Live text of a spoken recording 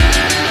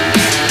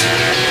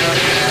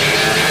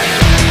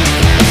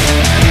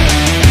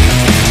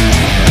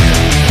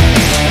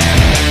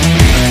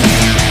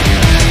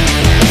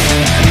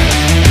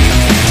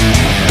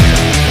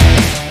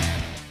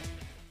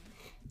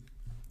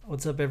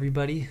up,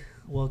 everybody?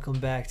 Welcome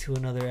back to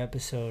another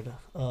episode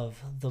of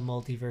the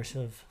Multiverse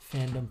of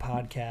Fandom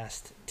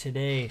podcast.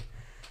 Today,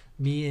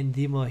 me and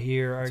Dimo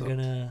here are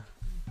gonna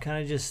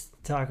kind of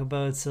just talk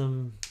about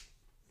some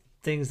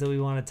things that we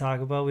want to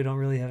talk about. We don't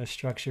really have a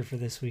structure for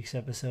this week's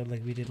episode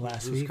like we did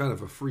last week. It's kind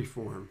of a free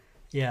form.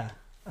 Yeah.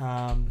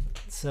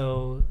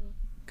 So,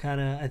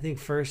 I think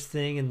first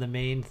thing and the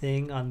main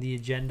thing on the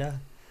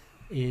agenda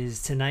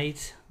is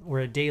tonight.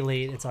 We're a day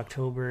late. It's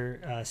October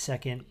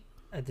 2nd.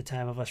 At the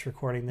time of us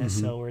recording this,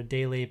 so we're a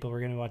day late, but we're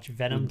going to watch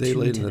Venom 2 tonight. A day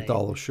late and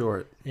 $1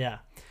 short. Yeah.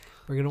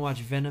 We're going to watch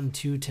Venom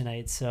 2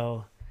 tonight,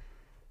 so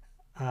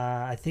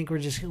I think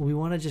we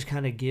want to just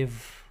kind of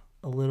give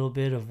a little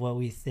bit of what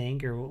we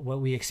think or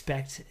what we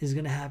expect is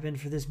going to happen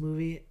for this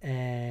movie,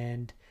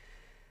 and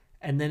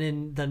then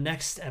in the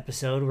next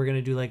episode, we're going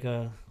to do like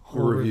a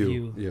whole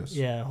review. Yes.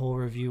 Yeah, a whole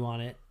review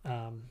on it.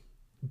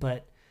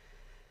 But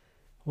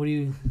what do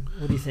you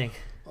think?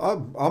 I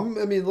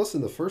mean,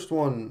 listen, the first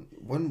one,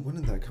 when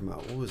did that come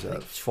out? What was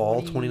that?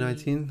 Fall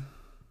 2019?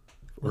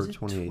 Or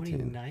 2018?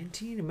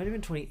 2019? It might have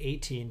been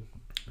 2018.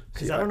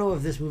 Because I don't know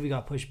if this movie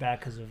got pushed back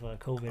because of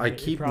COVID.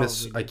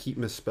 I keep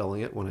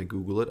misspelling it when I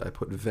Google it. I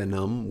put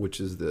Venom, which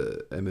is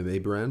the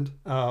MMA brand.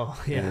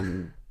 Oh, yeah.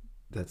 And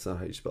that's not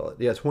how you spell it.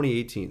 Yeah,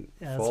 2018.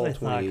 Yeah, that's what I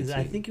thought. Because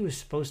I think it was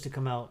supposed to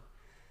come out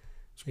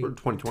like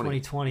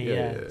 2020.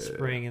 2020,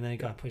 spring, and then it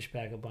got pushed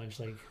back a bunch,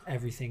 like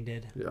everything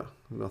did. Yeah,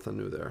 nothing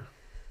new there.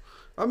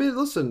 I mean,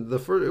 listen, the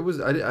first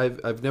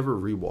I've never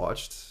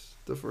rewatched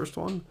the first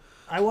one.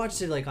 I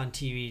watched it like on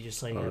TV,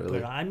 just like really? put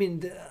it on. I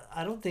mean,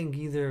 I don't think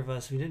either of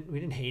us we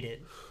didn't hate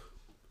it.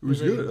 It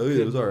was good.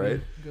 It was all right.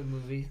 Good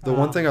movie. The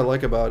one thing I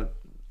like about it,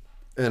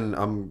 and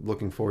I'm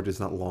looking forward to, it's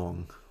not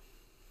long.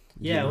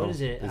 Yeah, what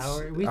is it?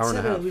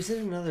 We said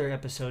in another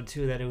episode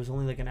too that it was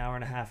only like an hour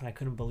and a half, and I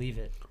couldn't believe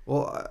it.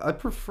 Well, I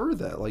prefer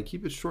that. Like,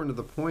 keep it short and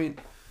to the point.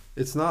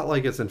 It's not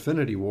like it's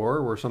Infinity War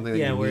or something that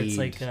you where need it's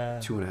like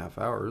 2.5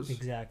 hours.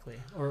 Exactly.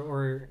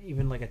 Or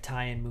even like a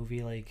tie-in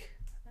movie like,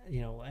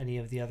 any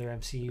of the other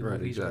MCU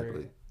movies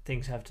where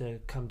things have to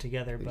come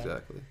together. But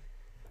exactly.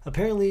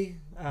 Apparently,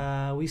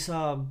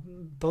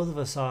 both of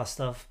us saw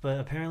stuff, but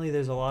apparently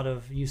there's a lot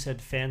of, you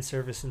said, fan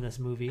service in this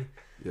movie.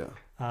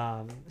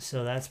 Yeah.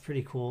 So that's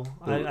pretty cool.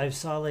 I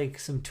saw like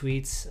some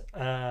tweets.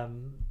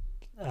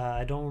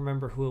 I don't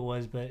remember who it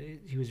was, but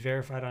he was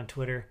verified on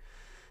Twitter.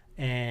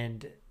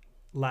 And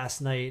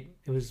last night,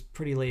 it was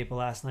pretty late, but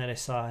last night I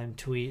saw him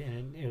tweet,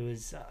 and it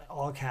was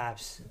all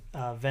caps.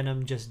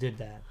 Venom just did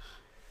that.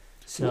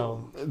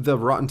 So the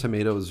Rotten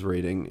Tomatoes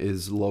rating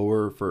is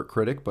lower for a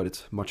critic, but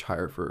it's much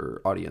higher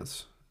for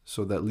audience.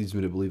 So that leads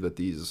me to believe that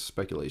these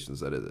speculations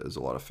that it is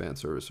a lot of fan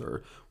service,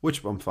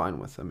 which I'm fine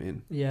with. I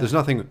mean, there's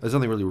nothing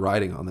really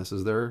riding on this,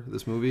 is there?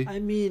 This movie? I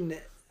mean,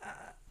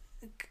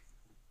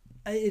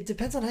 it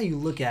depends on how you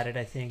look at it,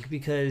 I think,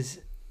 because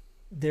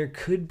there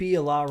could be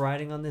a lot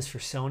riding on this for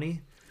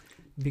Sony.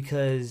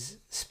 Because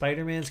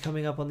Spider-Man's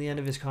coming up on the end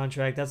of his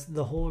contract. That's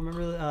the whole.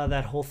 Remember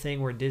that whole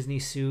thing where Disney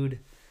sued.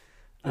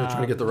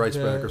 Trying to get the rights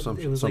back or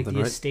something. It was like the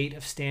right? estate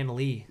of Stan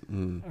Lee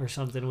or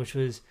something, which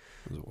was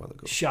a while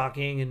ago.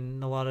 Shocking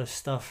and a lot of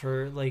stuff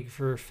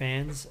for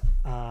fans.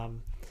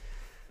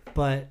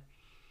 But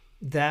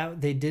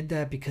that they did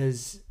that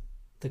because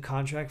the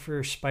contract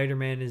for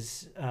Spider-Man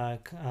is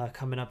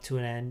coming up to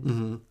an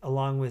end,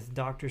 along with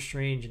Doctor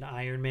Strange and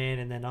Iron Man,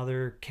 and then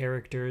other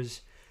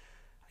characters.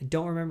 I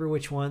don't remember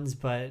which ones,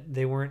 but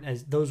they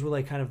weren't those were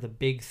like kind of the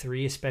big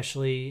three,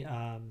 especially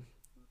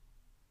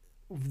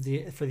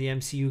for the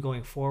MCU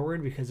going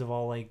forward because of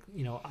all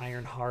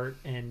Iron Heart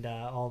and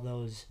all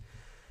those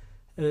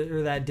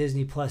or that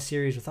Disney Plus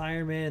series with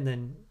Iron Man,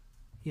 and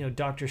then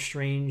Doctor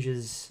Strange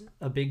is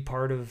a big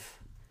part of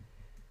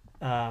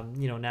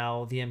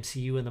now the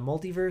MCU and the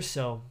multiverse,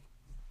 so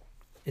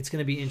it's going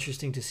to be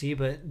interesting to see.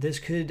 But this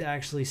could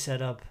actually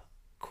set up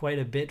quite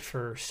a bit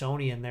for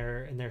Sony and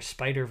their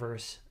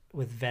Spider-Verse.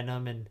 With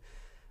Venom and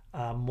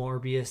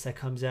Morbius that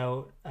comes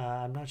out.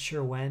 I'm not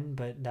sure when,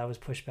 but that was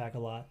pushed back a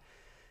lot.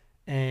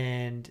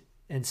 And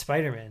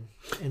Spider-Man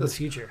in the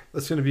future.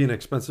 That's going to be an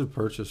expensive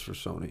purchase for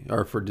Sony,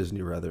 or for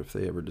Disney rather, if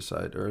they ever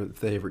decide, or if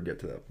they ever get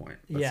to that point.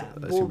 That's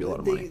going to be a lot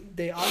of money.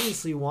 They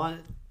obviously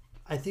want.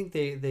 I think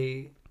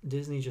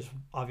Disney just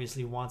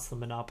obviously wants the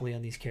monopoly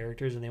on these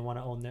characters, and they want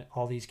to own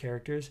all these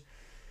characters,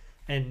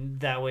 and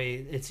that way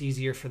it's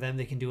easier for them.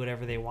 They can do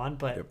whatever they want,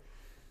 but. Yep.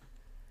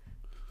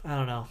 I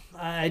don't know.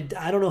 I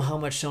don't know how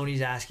much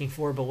Sony's asking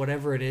for, but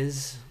whatever it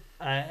is,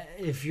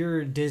 if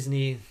you're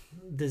Disney,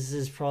 this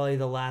is probably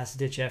the last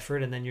ditch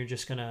effort, and then you're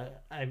just gonna,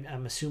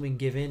 I'm assuming,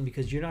 give in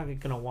because you're not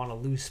gonna want to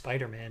lose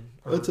Spider-Man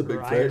or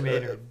Iron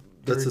Man or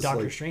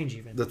Doctor Strange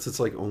even. That's its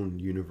like own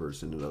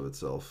universe in and of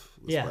itself.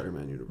 The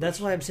Spider-Man universe.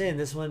 That's why I'm saying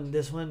this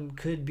one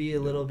could be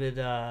a little bit.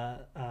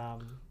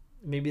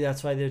 Maybe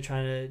that's why they're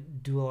trying to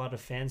do a lot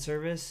of fan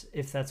service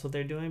if that's what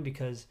they're doing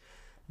because.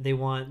 They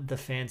want the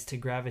fans to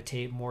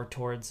gravitate more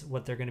towards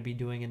what they're going to be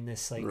doing in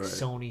this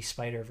Sony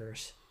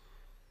Spider-Verse.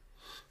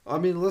 I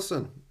mean,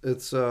 listen,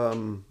 it's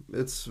I'm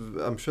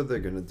sure they're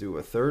going to do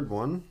a third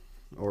one.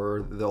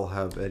 or they'll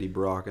have Eddie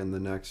Brock in the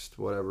next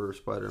whatever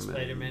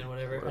Spider-Man,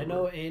 whatever. I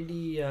know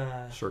Andy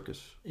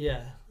Serkis.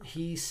 Yeah,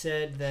 he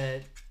said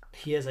that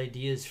he has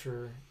ideas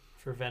for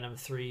Venom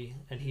 3,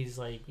 and he's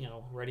like,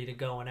 ready to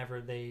go whenever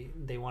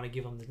they want to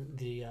give him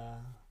the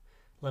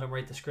let him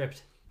write the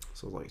script.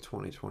 So like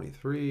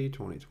 2023,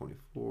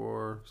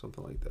 2024,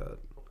 something like that.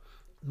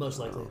 Most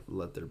likely.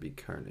 Let there be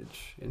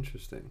carnage.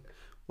 Interesting.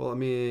 Well, I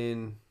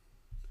mean,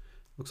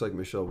 looks like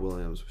Michelle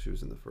Williams. She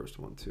was in the first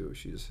one too.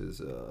 She's his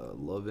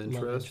love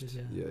interest.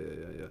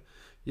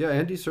 Yeah,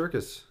 Andy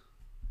Serkis.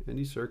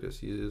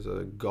 He is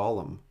a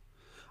Gollum.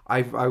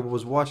 I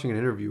was watching an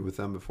interview with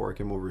them before I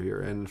came over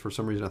here, and for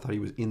some reason I thought he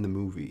was in the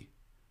movie.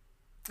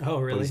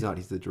 Oh, really? But he's not.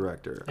 He's the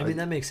director. I mean,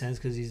 that makes sense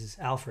because he's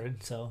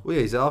Alfred. So. Well,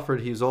 yeah, he's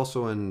Alfred. He's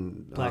also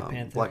in Black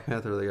Panther. Black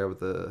Panther, the guy with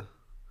the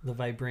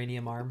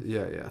vibranium arm.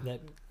 Yeah. That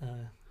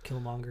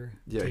Killmonger.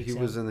 Yeah, he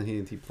was in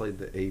he played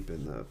the ape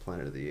in the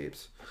Planet of the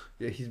Apes.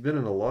 Yeah, he's been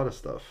in a lot of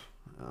stuff.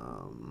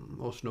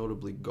 Most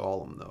notably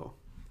Gollum, though.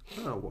 I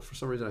don't know. Well, for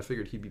some reason, I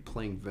figured he'd be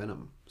playing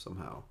Venom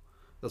somehow.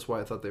 That's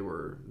why I thought they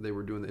were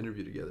doing the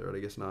interview together. But I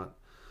guess not.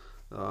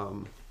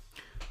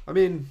 I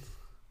mean,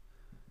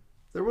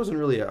 there wasn't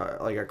really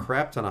a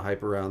crap ton of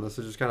hype around this.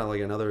 It's just kind of like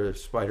another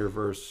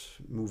Spider-Verse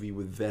movie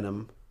with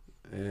Venom,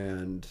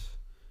 and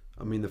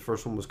I mean the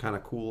first one was kind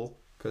of cool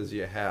because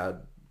you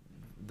had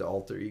the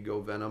alter ego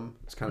Venom.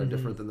 It's kind of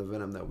different than the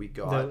Venom that we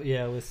got.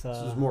 With this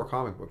is more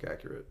comic book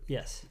accurate.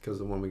 Yes, because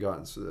the one we got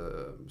in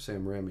the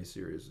Sam Raimi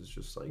series is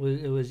just like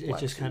it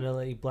just kind of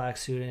like black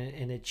suit,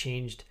 and it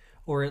changed,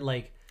 or it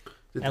like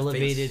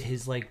elevated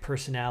his like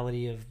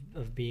personality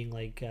of being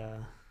like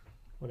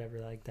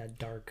whatever, like that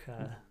dark.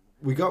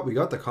 We got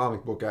the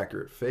comic book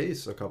accurate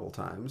face a couple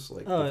times,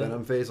 like the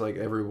Venom face. Like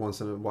every once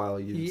in a while,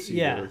 you'd see.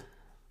 Yeah.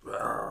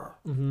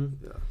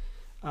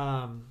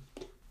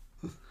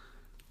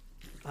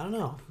 I don't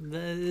know.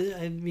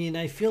 I mean,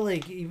 I feel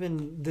like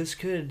even this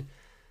could,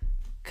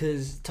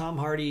 because Tom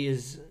Hardy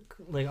is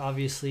like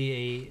obviously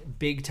a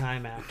big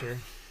time actor,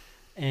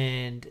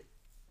 and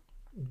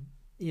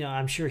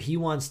I'm sure he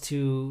wants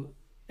to,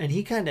 and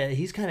he's kind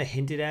of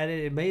hinted at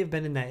it. It may have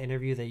been in that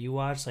interview that you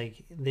watched.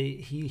 Like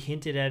he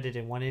hinted at it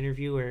in one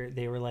interview where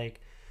they were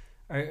like,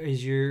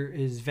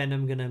 "Is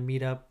Venom gonna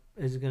meet up?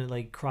 Is it gonna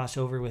like cross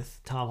over with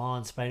Tom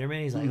Holland's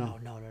Spider-Man?" He's like, "Oh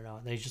no."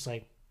 And they just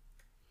like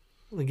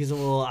gives a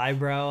little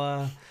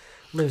eyebrow,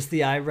 lifts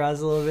the eyebrows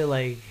a little bit,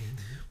 like.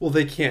 Well,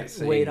 they can't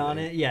say wait on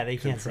it. Yeah, they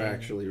can't say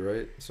actually,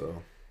 right?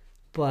 So.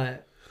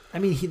 But I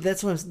mean,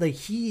 that's what I'm like.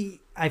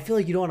 I feel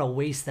like you don't want to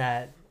waste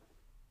that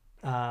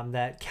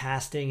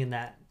casting and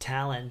that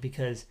talent,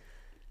 because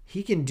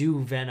he can do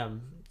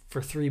Venom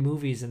for 3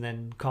 movies and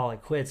then call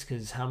it quits,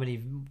 because how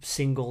many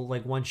single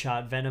like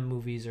one-shot Venom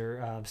movies or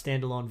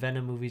standalone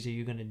Venom movies are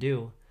you going to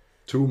do?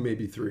 2,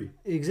 maybe 3.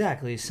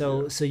 Exactly.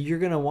 So you're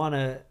going to want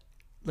to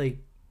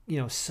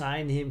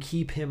sign him,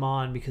 keep him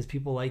on, because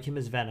people like him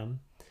as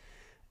Venom,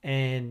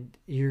 and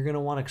you're going to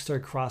want to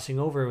start crossing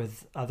over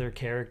with other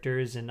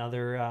characters and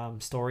other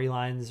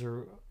storylines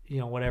or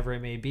whatever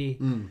it may be.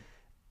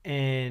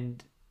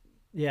 And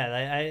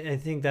yeah, I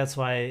think that's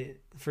why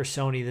for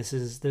Sony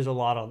there's a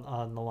lot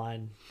on the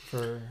line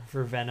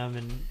for Venom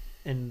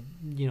and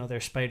their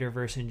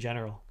Spider-Verse in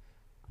general.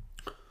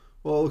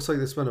 Well, it looks like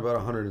they spent about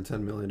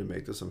 $110 million to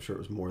make this. I'm sure it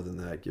was more than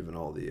that, given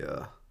all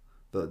the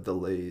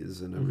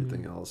delays and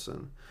everything else.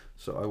 And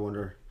so I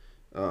wonder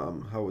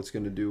how it's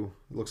going to do.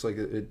 It looks like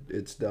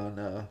it's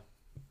done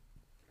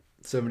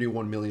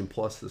 71 million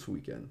plus this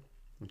weekend,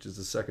 which is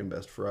the second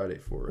best Friday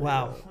for it.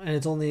 Wow. And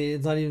it's not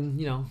even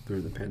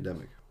during the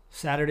pandemic.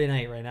 Saturday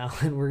night right now,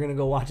 and we're gonna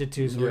go watch it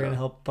too, so we're gonna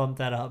help bump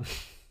that up.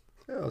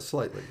 Yeah,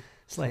 slightly.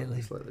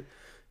 Slightly.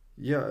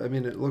 Yeah, I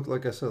mean, it looked,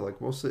 like I said, like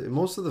most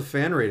of the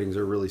fan ratings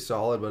are really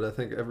solid, but I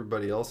think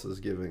everybody else is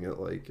giving it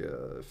like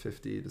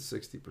 50 to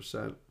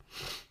 60%.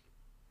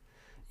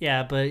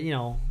 Yeah, but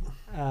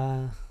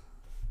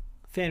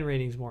fan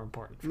ratings more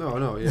important.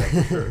 No,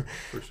 yeah,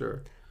 for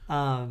sure.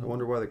 I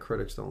wonder why the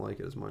critics don't like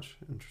it as much.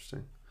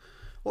 Interesting.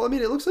 Well, I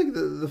mean, it looks like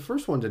the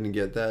first one didn't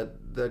get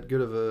that good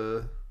of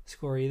a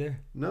score either.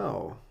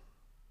 No,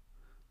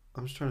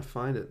 I'm just trying to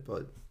find it,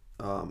 but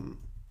I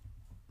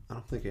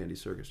don't think Andy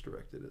Serkis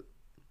directed it.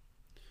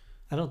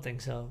 I don't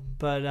think so,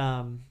 but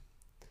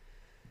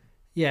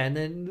yeah, and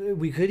then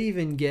we could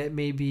even get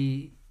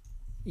maybe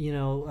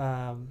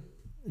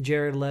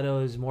Jared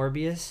Leto's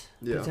Morbius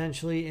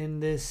potentially in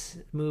this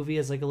movie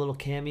as like a little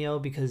cameo,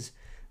 because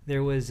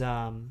there was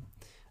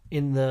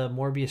in the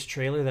Morbius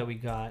trailer that we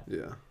got,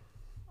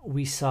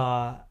 we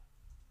saw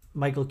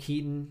Michael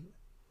Keaton.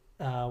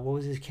 What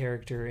was his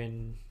character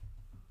in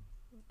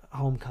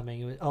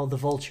Homecoming? It was, the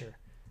Vulture.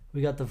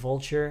 We got the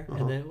Vulture,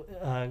 and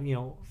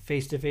then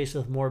face to face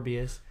with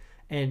Morbius,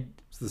 and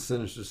it's the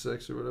Sinister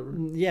Six or whatever.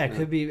 Yeah, it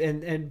could be,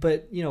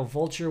 but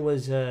Vulture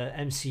was a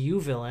MCU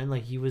villain,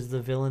 like he was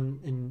the villain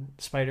in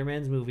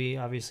Spider-Man's movie,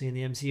 obviously in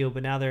the MCU.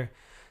 But now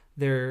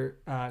they're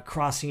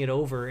crossing it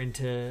over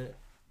into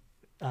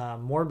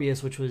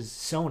Morbius, which was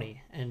Sony,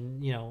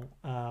 and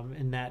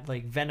in that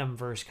like Venom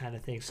verse kind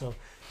of thing. So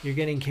you're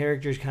getting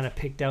characters kind of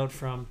picked out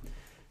from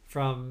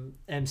from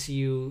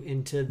MCU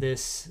into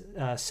this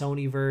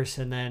Sony verse,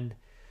 and then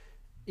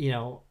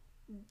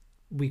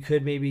we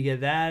could maybe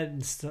get that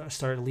and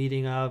start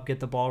leading up,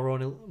 get the ball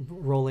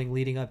rolling,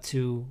 leading up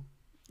to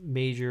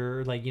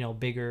major,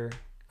 bigger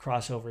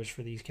crossovers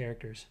for these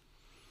characters.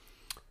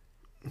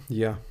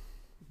 Yeah,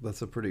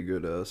 that's a pretty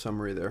good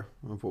summary there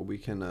of what we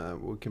can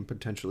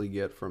potentially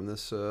get from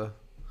this.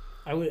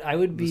 I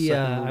would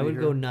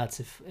go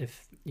nuts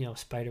if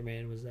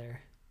Spider-Man was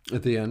there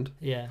at the end.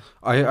 Yeah,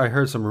 I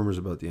heard some rumors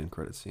about the end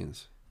credit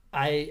scenes.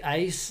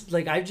 I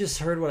just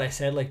heard what I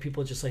said, like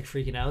people just like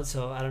freaking out,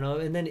 so I don't know.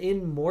 And then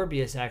in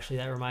Morbius, actually,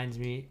 that reminds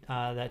me,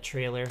 that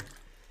trailer,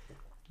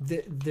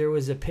 there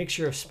was a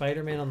picture of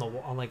Spider-Man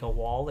on like a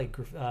wall, like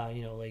I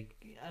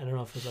don't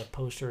know if it was a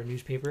poster or a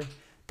newspaper,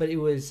 but it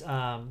was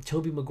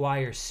Tobey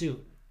Maguire's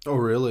suit. Oh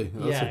really?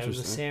 That's yeah, interesting. It was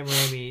a Sam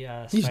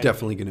Raimi. He's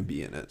definitely going to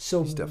be in it.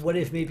 So what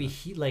if maybe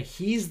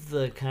he's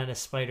the kind of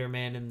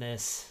Spider-Man in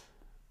this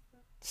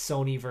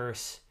Sony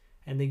verse,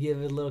 and they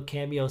give it little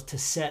cameos to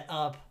set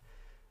up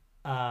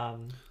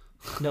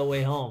No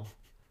Way Home.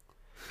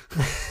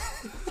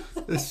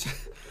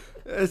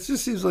 It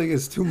just seems like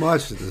it's too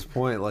much at this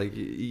point. Like,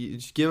 you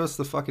just give us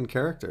the fucking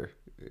character,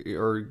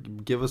 or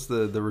give us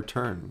the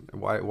return.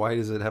 Why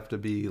does it have to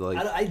be like?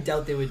 I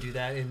doubt they would do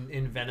that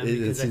in Venom,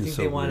 because I think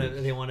they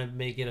want to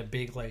make it a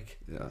big like.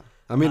 Yeah,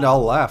 I mean,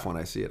 I'll laugh when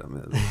I see it. I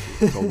mean,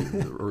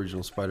 the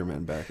original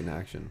Spider-Man back in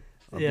action.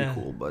 That'd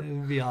be cool, but it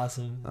would be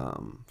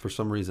awesome. For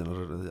some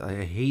reason,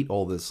 I hate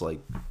all this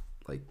like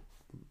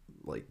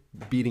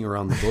beating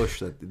around the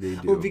bush that they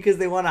do. Well, because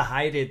they want to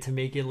hide it to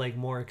make it like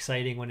more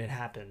exciting when it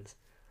happens.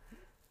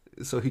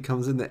 So he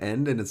comes in the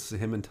end, and it's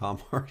him and Tom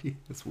Hardy.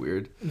 It's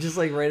weird. Just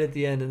like right at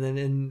the end, and then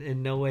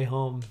in No Way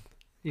Home,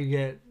 you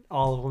get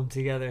all of them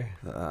together.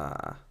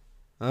 I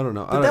don't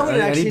know. But that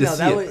would actually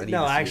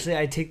actually,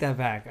 I take that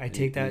back. I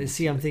take that.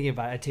 See, I'm thinking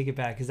about it. I take it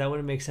back, because that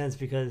wouldn't make sense,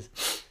 because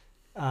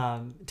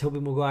Tobey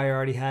Maguire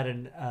already had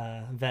an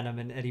Venom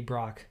and Eddie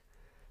Brock,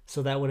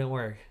 so that wouldn't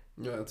work.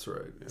 Yeah, that's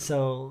right. Yeah.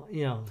 So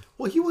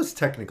well, he was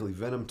technically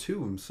Venom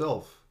 2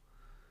 himself,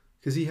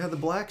 because he had the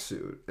black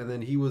suit, and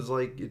then he was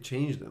like, it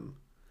changed him.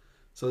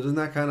 So doesn't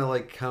that kind of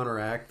like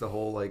counteract the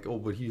whole like, oh,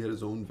 but he had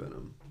his own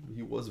Venom.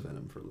 He was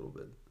Venom for a little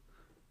bit,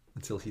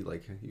 until he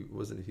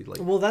wasn't.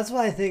 Well, that's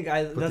why I think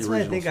I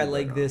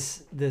like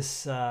this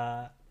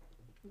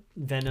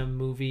Venom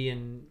movie,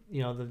 and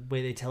the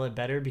way they tell it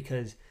better,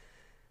 because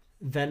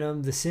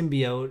Venom, the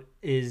symbiote,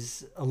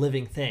 is a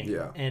living thing,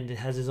 and it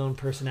has his own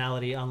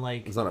personality.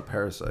 Unlike, it's not a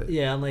parasite.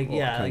 Yeah,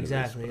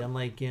 exactly.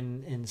 Unlike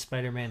in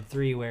Spider-Man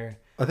 3, where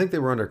I think they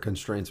were under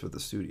constraints with the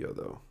studio,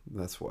 though.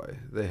 That's why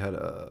they had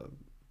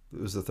it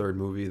was the third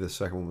movie. The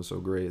second one was so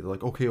great. They're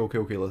like, okay. How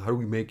do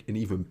we make an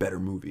even better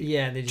movie?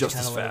 Yeah, and they just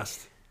as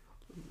fast.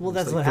 Well,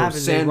 that's what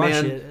happens. Sandman,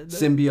 they rush it.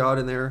 Symbiote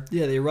in there.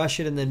 Yeah, they rush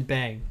it, and then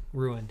bang,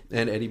 ruined.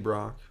 And Eddie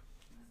Brock.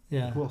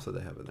 Yeah. Who else did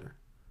they have in there?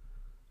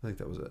 I think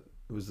that was it.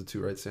 It was the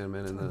two, right?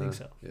 Sandman and I think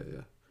so. Yeah.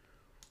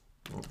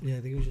 Well, yeah, I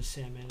think it was just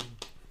Sandman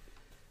and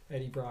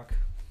Eddie Brock.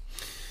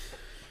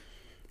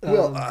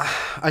 Well,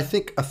 I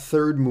think a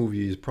third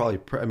movie is probably.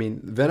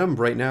 Venom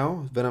right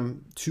now.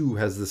 Venom 2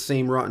 has the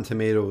same Rotten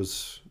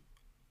Tomatoes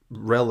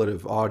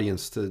relative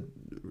audience to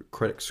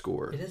critic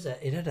score.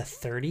 It had a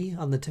 30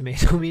 on the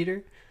tomato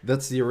meter.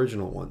 That's the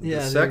original one. Yeah,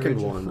 the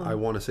second one I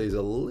want to say is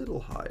a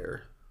little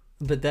higher.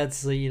 But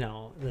that's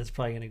that's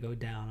probably going to go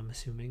down, I'm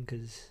assuming,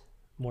 because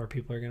more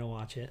people are going to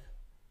watch it.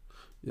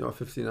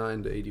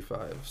 59 to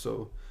 85.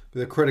 So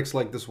the critics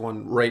like this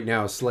one right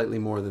now slightly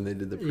more than they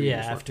did the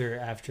previous one.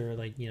 After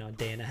like a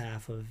day and a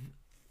half of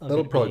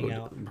that'll probably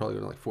go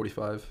to like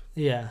 45.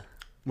 Yeah,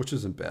 which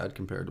isn't bad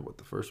compared to what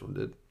the first one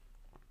did.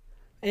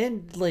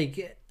 And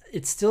like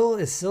it's still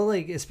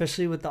like,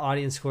 especially with the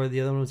audience score,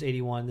 the other one was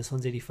 81. This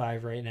one's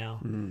 85 right now.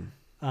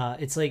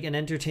 It's like an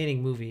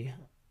entertaining movie,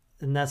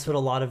 and that's what a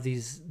lot of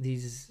these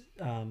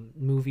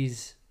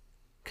movies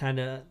kind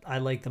of I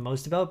like the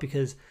most about,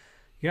 because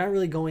you're not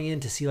really going in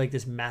to see like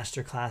this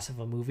masterclass of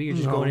a movie. You're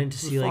just going in to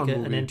see like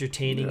an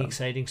entertaining,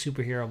 exciting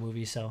superhero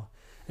movie. So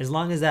as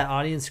long as that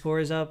audience score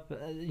is up,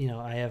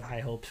 I have high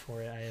hopes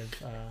for it. I have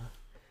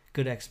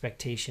good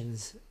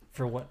expectations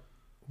for what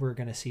we're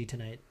going to see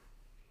tonight.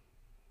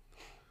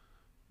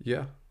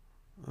 Yeah.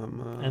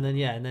 And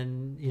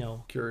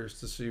then curious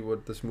to see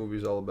what this movie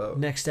is all about.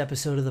 Next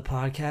episode of the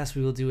podcast,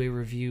 we will do a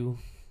review,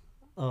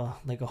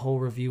 like a whole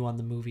review on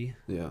the movie.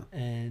 Yeah.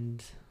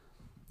 And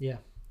yeah.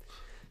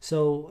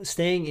 So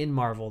staying in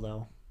Marvel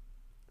though,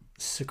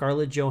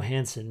 Scarlett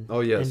Johansson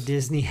and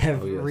Disney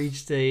have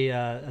reached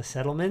a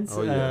settlement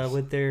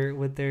with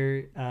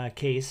their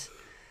case.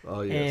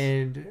 Oh yes.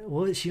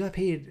 And she got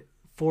paid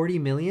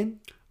 $40 million.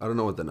 I don't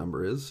know what the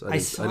number is. I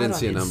didn't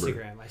see a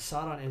number. I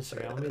saw it on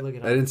Instagram. Let me look it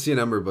up. I didn't see a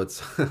number, but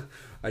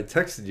I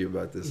texted you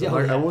about this.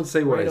 I won't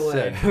say what I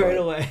said. Right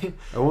away.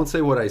 I won't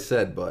say what I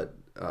said, but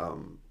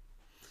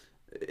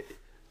it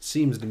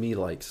seems to me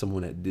like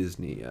someone at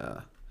Disney.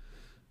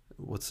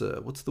 What's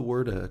the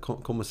word?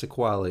 Como se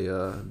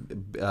quale?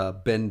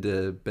 Bend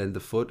the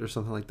foot or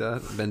something like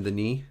that. Bend the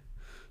knee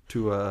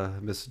to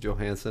Miss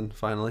Johansson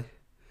finally.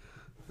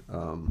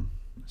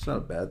 It's not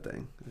a bad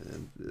thing.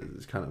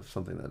 It's kind of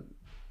something that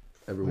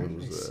everyone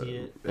was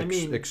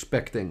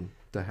expecting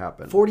to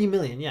happen. 40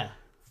 million, yeah.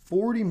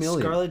 40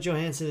 million. Scarlett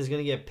Johansson is going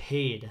to get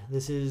paid.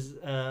 This is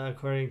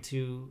according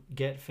to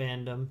Get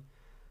Fandom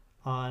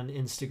on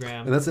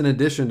Instagram. And that's in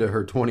addition to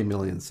her 20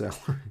 million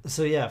salary.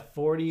 So yeah,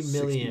 40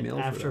 million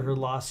after her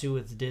lawsuit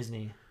with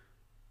Disney.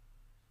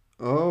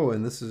 Oh,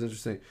 and this is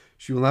interesting.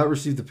 She will not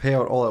receive the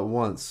payout all at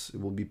once.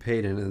 It will be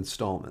paid in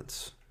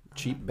installments.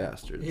 Cheap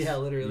bastards. Yeah,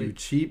 literally. You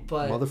cheap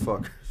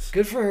motherfuckers.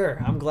 Good for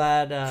her. I'm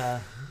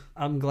glad.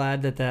 I'm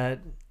glad that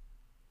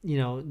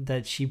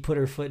that she put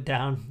her foot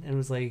down and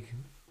was like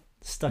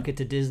stuck it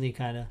to Disney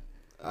kind of.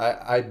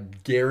 I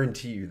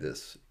guarantee you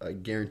this. I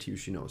guarantee you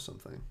she knows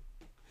something.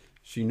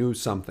 She knew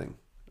something.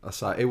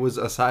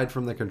 Aside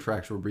from the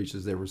contractual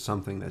breaches, there was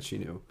something that she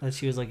knew. That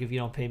she was like, if you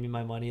don't pay me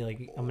my money,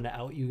 like I'm gonna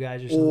out you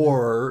guys or something.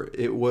 Or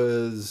it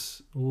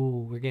was.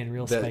 Ooh, we're getting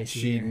real that spicy.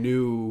 She here.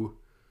 knew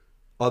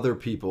other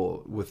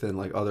people within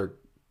like other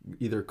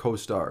either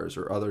co-stars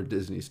or other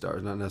Disney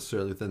stars, not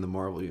necessarily within the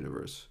Marvel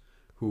universe,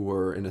 who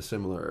were in a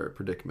similar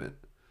predicament.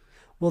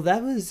 Well,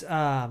 that was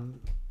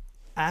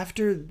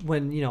after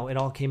when it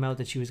all came out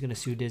that she was going to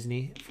sue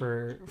Disney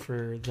for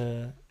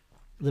the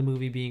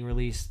movie being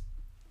released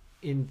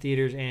in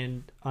theaters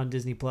and on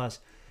Disney Plus.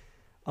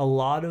 A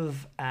lot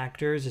of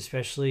actors,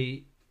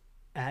 especially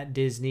at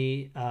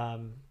Disney,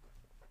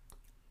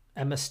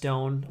 Emma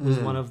Stone was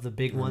one of the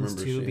big ones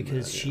too,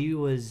 because she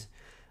was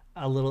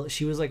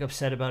like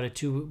upset about it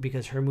too,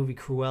 because her movie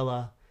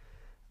Cruella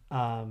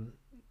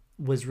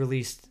was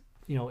released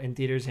in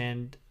theaters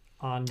and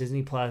on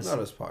Disney Plus. Not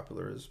as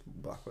popular as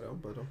Black Widow,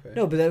 but okay.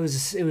 No, but it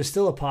was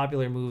still a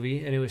popular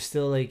movie, and it was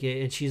still like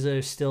and she's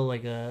still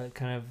like a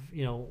kind of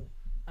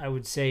I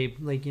would say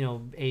like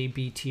A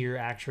B tier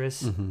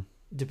actress,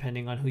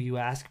 depending on who you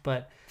ask.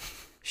 But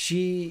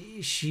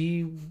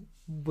she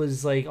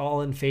was like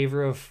all in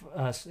favor of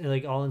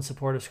like all in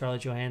support of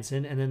Scarlett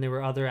Johansson, and then there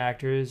were other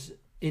actors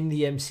in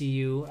the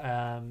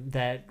MCU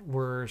that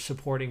were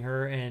supporting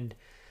her, and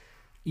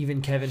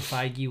even Kevin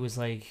Feige was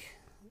like,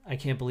 I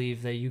can't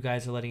believe that you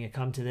guys are letting it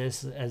come to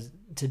this, as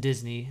to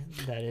Disney,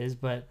 that is.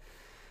 But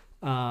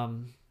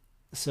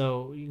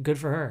so good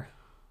for her.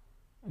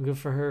 Good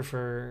for her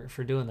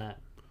for doing that.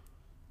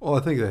 Well, I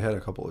think they had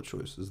a couple of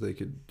choices. They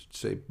could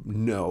say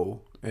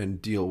no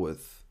and deal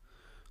with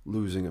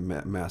losing a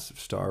massive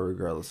star,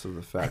 regardless of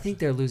the fact. I think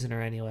they're losing her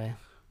anyway.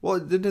 Well,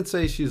 didn't it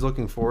say she's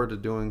looking forward to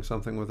doing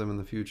something with him in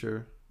the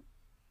future?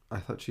 I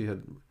thought she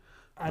had.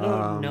 I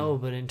don't know,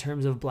 but in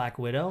terms of Black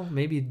Widow,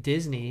 maybe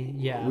Disney,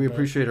 yeah. We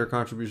appreciate her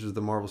contributions to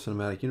the Marvel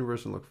Cinematic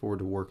Universe and look forward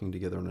to working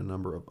together on a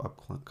number of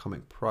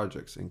upcoming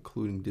projects,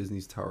 including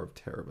Disney's Tower of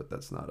Terror. But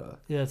that's not a.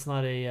 Yeah, it's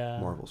not a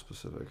Marvel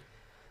specific.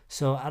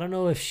 So I don't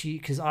know if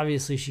because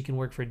obviously she can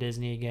work for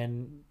Disney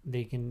again.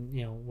 They can,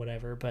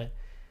 whatever. But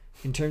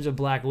in terms of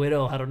Black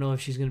Widow, I don't know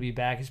if she's going to be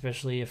back,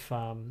 especially if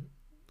what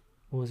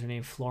was her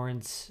name,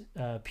 Florence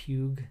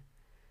Pugh,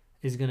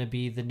 is going to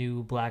be the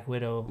new Black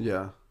Widow.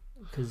 Yeah.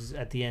 Because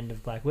at the end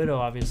of Black Widow,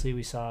 obviously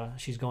we saw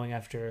she's going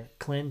after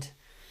Clint,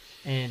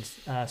 and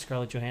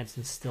Scarlett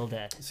Johansson's still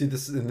dead. See,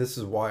 this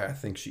is why I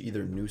think she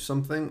either knew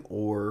something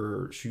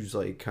or she's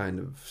like kind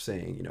of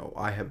saying,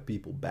 I have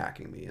people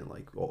backing me, and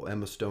like,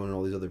 Emma Stone and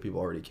all these other people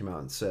already came out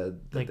and said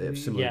that like, they have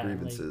similar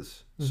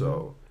grievances. Like,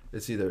 so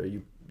it's either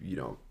you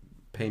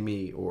pay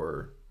me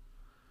or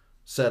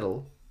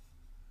settle,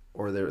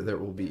 or there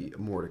will be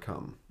more to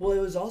come. Well,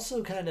 it was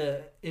also kind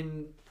of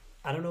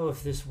I don't know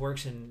if this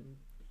works in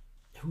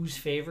whose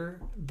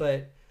favor,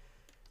 but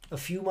a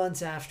few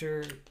months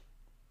after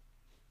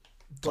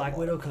Black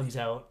Widow comes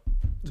out,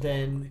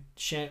 then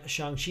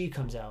Shang-Chi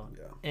comes out.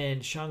 Yeah.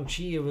 And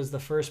Shang-Chi was the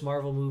first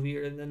Marvel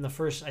movie, and then the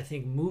first, I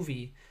think,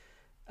 movie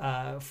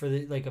for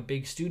like a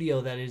big studio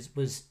that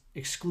was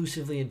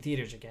exclusively in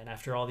theaters again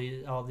after all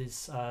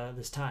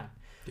this time.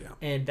 Yeah.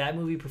 And that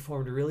movie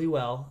performed really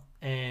well,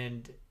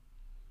 and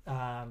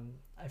I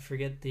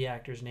forget the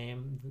actor's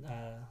name,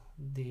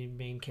 the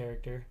main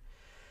character.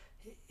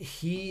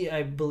 He,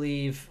 I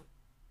believe,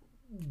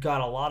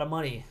 got a lot of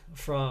money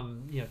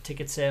from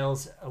ticket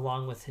sales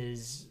along with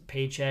his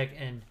paycheck,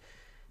 and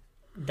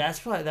that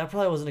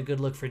probably wasn't a good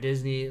look for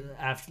Disney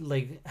after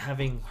like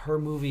having her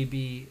movie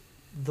be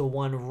the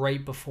one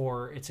right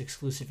before it's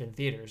exclusive in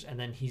theaters, and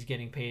then he's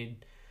getting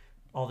paid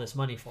all this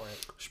money for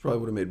it. She probably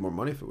would have made more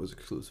money if it was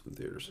exclusive in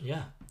theaters.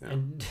 Yeah.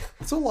 And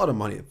it's a lot of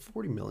money.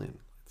 40 million.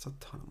 It's a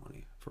ton of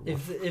money.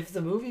 If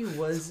the movie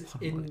was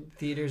in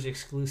theaters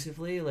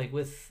exclusively, like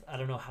with, I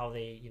don't know how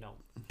they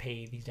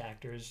pay these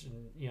actors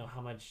and how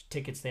much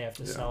tickets they have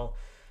to sell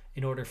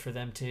in order for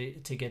them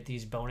to get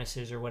these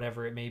bonuses or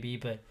whatever it may be,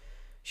 but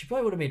she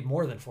probably would have made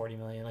more than 40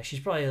 million. Like she's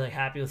probably like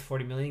happy with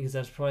 40 million because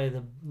that's probably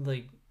the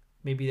like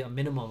maybe a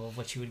minimum of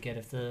what she would get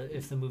if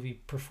the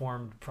movie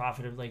performed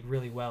like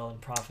really well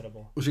and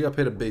profitable. Well, she got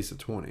paid a base of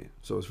 20,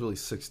 so it's really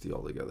 60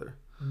 altogether.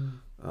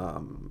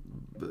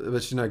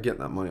 But she's not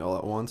getting that money all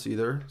at once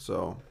either,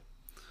 so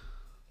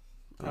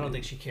I don't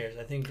think she cares.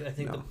 I think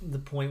no. the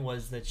point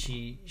was that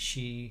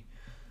she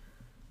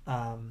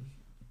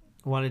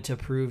wanted to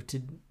prove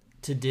to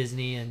to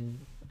Disney and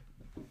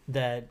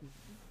that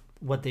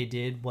what they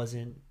did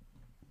wasn't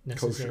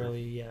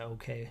necessarily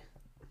okay.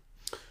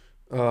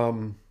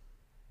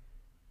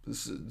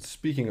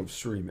 Speaking of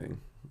streaming,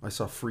 I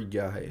saw Free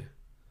Guy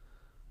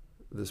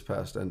this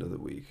past end of the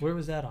week. Where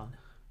was that on?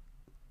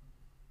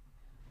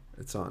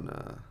 It's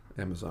on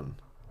Amazon.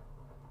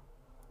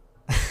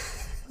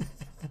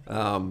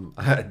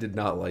 I did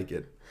not like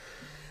it.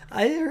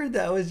 I heard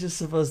that was just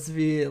supposed to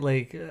be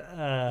like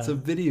it's a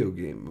video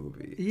game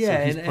movie.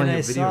 Yeah,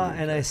 so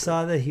I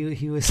saw that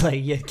he was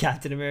like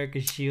Captain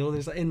America's shield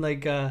or something, and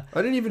like I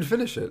didn't even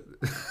finish it.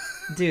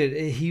 Dude,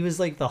 he was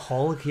like the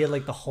Hulk. He had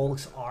like the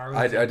Hulk's arm.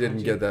 I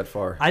didn't get that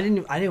far. I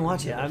didn't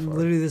watch it. I'm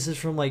literally, this is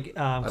from like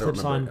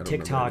clips on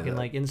TikTok and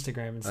like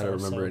Instagram and stuff. I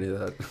don't remember any of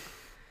that.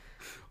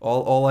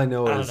 All I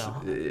know is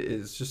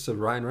it's just a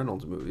Ryan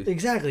Reynolds movie.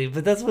 Exactly,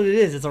 but that's what it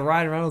is. It's a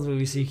Ryan Reynolds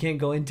movie, so you can't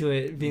go into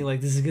it being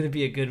like, this is going to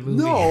be a good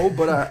movie. No,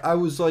 but I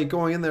was like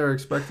going in there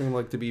expecting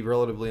like to be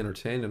relatively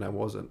entertained, and I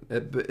wasn't.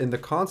 And the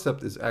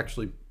concept is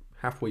actually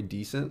halfway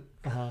decent.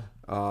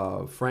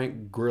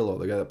 Frank Grillo,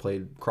 the guy that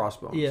played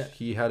Crossbones,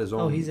 he had his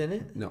own. Oh, he's in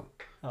it? No,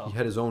 he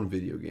had his own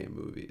video game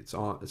movie. It's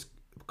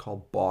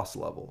called Boss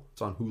Level.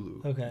 It's on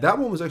Hulu. Okay, that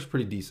one was actually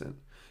pretty decent.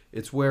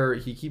 It's where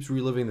he keeps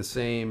reliving the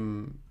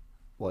same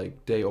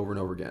like day over and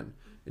over again.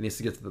 It needs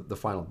to get to the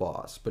final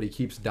boss, but he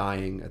keeps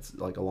dying. It's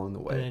like along the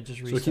way, and it just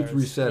so it keeps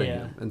resetting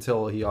him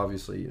until he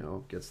obviously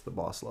gets to the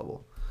boss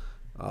level.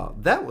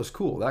 That was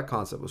cool. That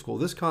concept was cool.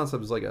 This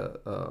concept is like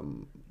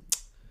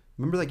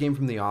remember that game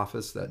from The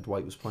Office that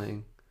Dwight was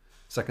playing,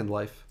 Second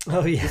Life?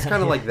 Oh yeah, it's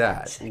kind of like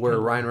that, where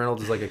Ryan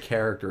Reynolds is like a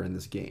character in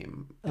this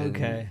game.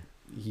 And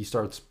he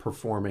starts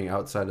performing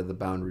outside of the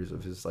boundaries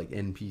of his like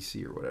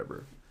NPC or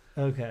whatever.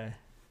 Okay.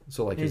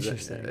 So like,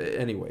 interesting.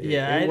 Anyway,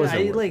 yeah,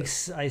 I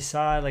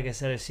saw, like I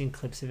said, I've seen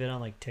clips of it on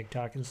like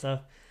TikTok and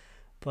stuff,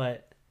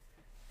 but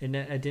I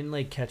didn't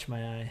like catch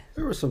my eye.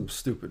 There were some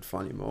stupid,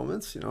 funny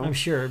moments, I'm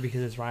sure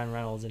because it's Ryan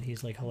Reynolds and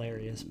he's like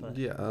hilarious, but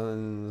yeah.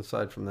 And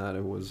aside from that,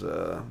 it was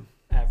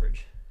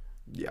average.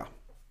 Yeah,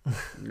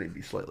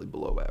 maybe slightly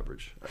below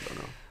average. I don't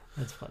know.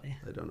 That's funny.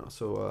 I don't know.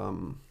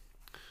 So,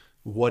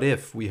 What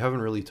If? We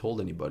haven't really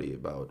told anybody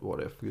about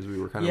What If because we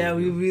were kind of... Yeah,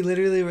 we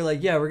literally were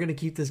like, we're going to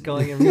keep this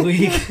going every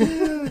week.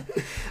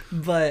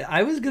 But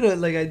I was going to,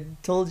 like I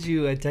told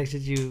you, I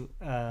texted you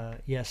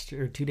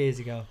yesterday or 2 days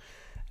ago.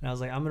 And I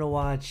was like, I'm going to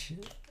watch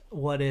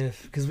What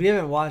If. Because we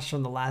haven't watched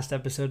from the last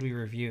episode we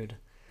reviewed.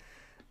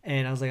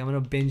 And I was like, I'm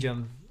going to binge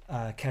them,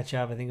 catch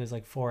up. I think it was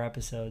like 4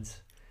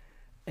 episodes.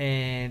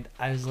 And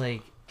I was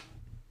like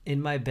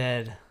in my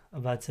bed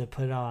about to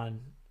put it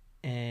on.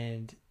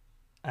 And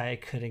I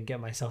couldn't get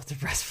myself to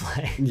press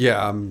play.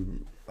 Yeah,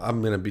 I'm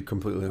gonna be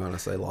completely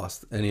honest. I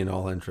lost any and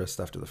all interest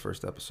after the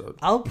first episode.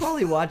 I'll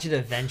probably watch it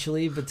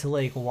eventually, but to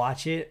like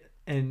watch it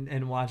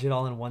and watch it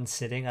all in one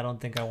sitting, I don't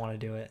think I want to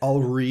do it.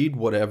 I'll read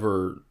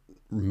whatever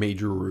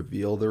major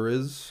reveal there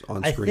is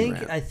on Screen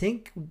Rant. I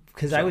think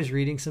because I was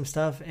reading some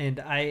stuff and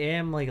I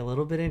am like a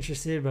little bit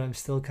interested, but I'm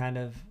still kind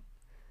of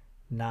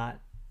not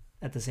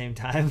at the same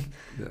time.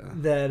 Yeah.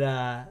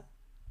 That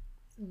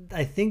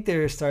I think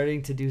they're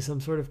starting to do some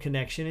sort of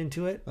connection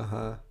into it.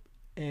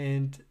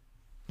 And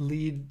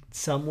lead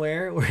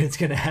somewhere where it's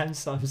going to have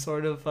some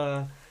sort of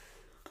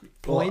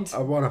point. Well,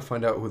 I want to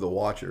find out who the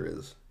Watcher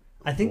is.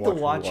 I think the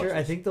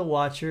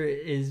Watcher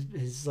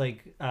is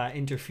like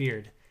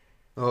interfered.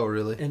 Oh,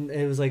 really? And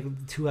it was like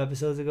 2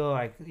 episodes ago.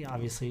 I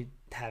obviously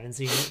haven't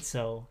seen it,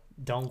 so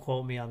don't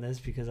quote me on this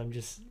because I'm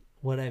just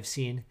what I've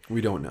seen.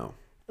 We don't know.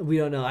 We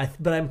don't know.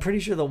 But I'm pretty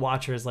sure the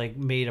Watcher has like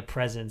made a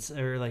presence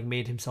or like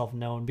made himself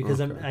known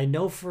because I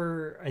know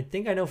for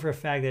a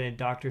fact that in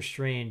Doctor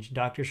Strange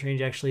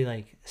actually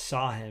like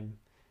saw him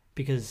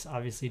because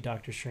obviously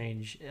Doctor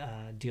Strange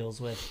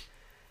deals with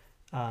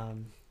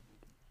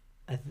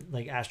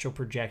like astral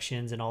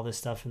projections and all this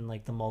stuff in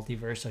like the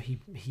multiverse. So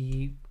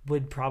he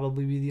would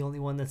probably be the only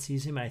one that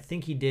sees him. And I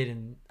think he did,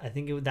 and I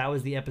think that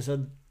was the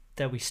episode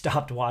that we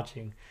stopped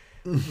watching.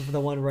 The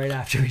one right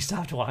after we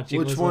stopped watching.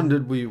 Which ones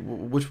have we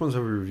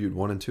reviewed?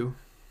 1 and 2?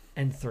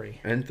 And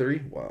 3. And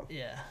 3? Wow.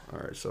 Yeah. All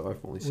right, so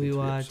I've only seen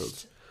 3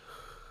 episodes.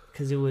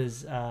 Because it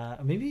was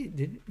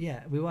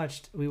we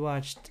watched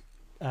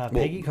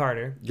Peggy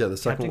Carter. Yeah, the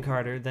second Captain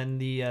Carter. Then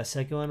the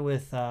second one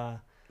with the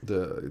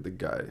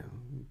guy,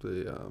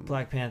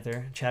 Black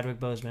Panther, Chadwick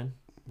Boseman.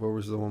 What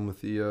was the one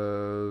with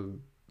the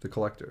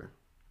Collector?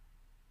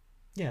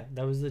 Yeah,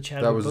 that was the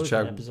Chadwick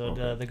Boseman episode.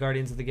 Okay. The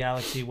Guardians of the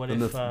Galaxy. What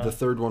and if the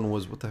third one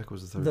was what the heck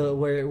was the third?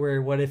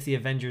 Where what if the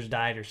Avengers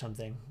died or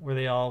something? Where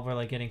they all were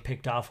like getting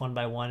picked off one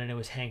by one, and it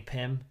was Hank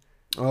Pym.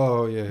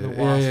 Oh yeah, the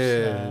Wasps,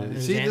 yeah.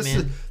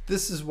 See,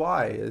 this is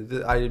why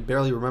I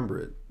barely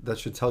remember it. That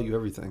should tell you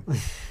everything.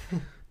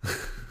 It's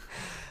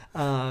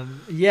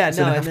an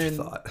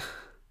afterthought.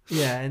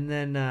 And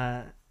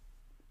then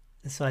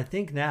so I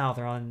think now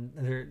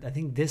I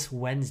think this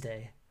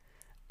Wednesday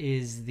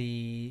is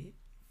the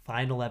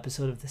final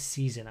episode of the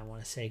season, I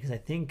want to say, because I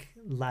think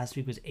last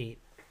week was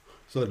 8.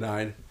 So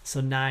 9.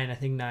 So 9, I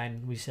think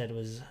 9 we said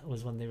was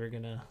when they were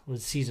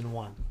was season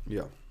 1.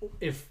 Yeah.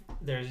 If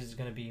there's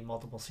going to be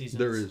multiple seasons.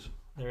 There is.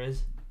 There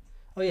is?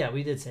 Oh, yeah,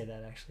 we did say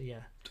that, actually,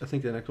 yeah. I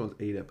think the next one's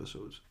 8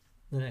 episodes.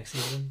 The next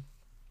season?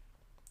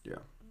 Yeah.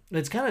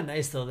 It's kind of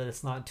nice, though, that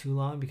it's not too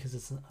long because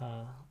it's,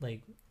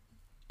 like,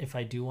 if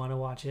I do want to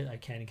watch it, I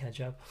can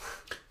catch up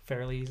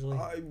fairly easily.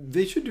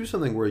 They should do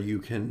something where you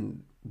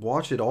can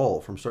watch it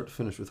all from start to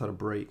finish without a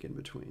break in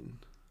between.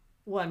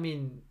 Well, I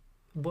mean,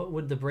 what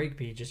would the break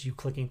be? Just you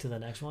clicking to the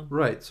next one?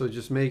 Right. So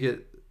just make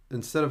it,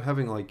 instead of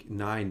having like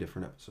 9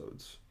 different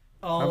episodes,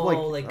 have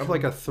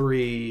like a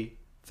 3,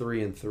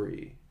 3, and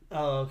 3.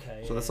 Oh,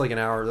 okay. So that's like an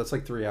hour. That's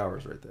like 3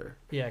 hours right there.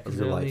 Yeah, because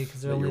they're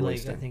only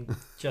like, I think,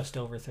 just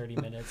over 30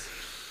 minutes.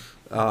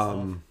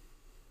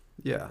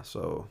 Yeah,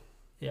 so.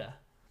 Yeah,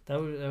 that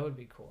would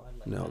be cool.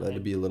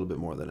 That'd be a little bit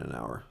more than an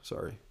hour.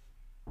 Sorry.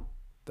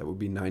 That would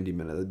be 90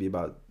 minutes. That'd be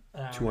about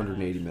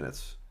 280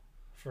 minutes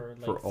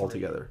for all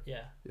together.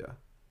 Yeah. Yeah.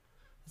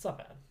 It's not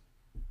bad.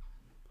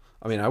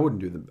 I mean, I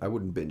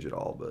wouldn't binge it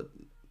all, but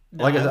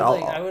no, like I said,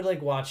 I would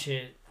like watch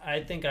it.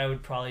 I think I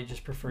would probably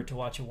just prefer to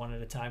watch it one at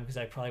a time because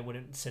I probably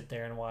wouldn't sit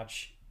there and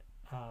watch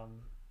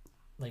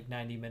like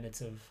 90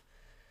 minutes of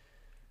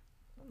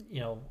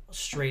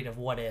straight of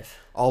What If.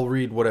 I'll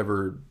read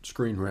whatever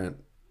Screen Rant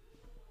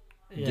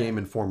Game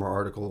Informer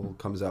article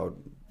comes out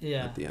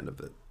at the end of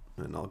it,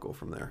 and I'll go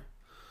from there.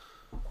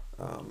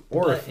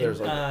 If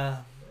there's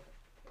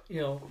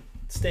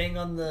staying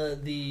on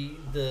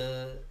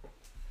the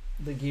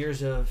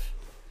gears of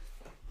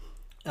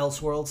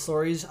Elseworld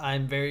stories,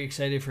 I'm very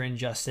excited for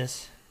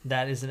Injustice.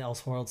 That is an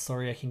Elseworld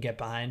story I can get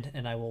behind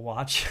and I will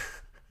watch.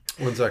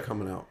 When's that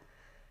coming out?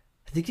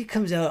 I think it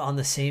comes out on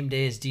the same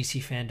day as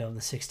DC Fandom, the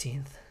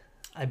 16th.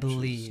 I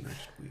believe.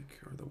 Next week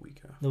or the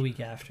week after? The week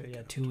after,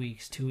 yeah. 2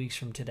 weeks. 2 weeks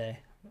from today.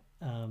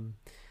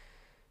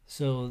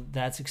 So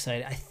that's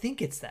exciting. I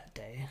think it's that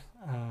day.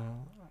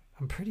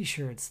 I'm pretty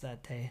sure it's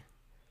that day.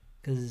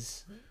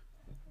 Because,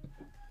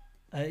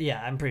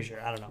 I'm pretty sure.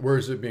 I don't know. Where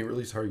is it being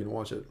released? How are you going to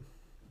watch it?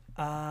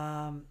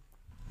 I'm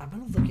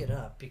going to look it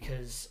up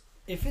because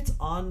if it's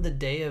on the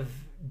day of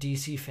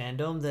DC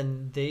Fandom,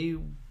 then they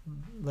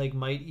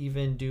might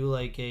even do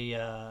like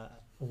a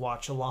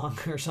watch along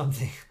or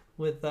something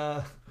with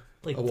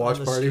like a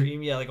watch party.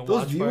 Stream. Yeah, like a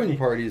Those watch viewing party.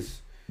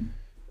 Parties.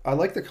 I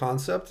like the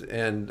concept,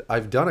 and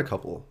I've done a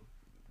couple.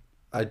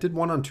 I did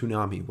one on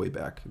Toonami way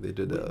back. They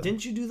did.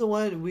 Didn't you do the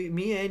one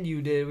me and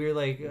you did? We were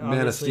like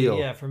Man of Steel.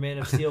 Yeah, for Man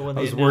of Steel when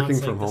they was announced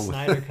working from the home.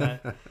 Snyder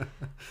Cut.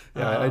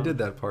 I did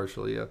that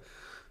partially. Yeah,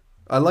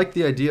 I like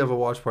the idea of a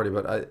watch party,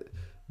 but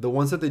the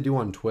ones that they do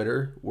on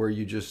Twitter where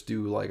you just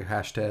do like a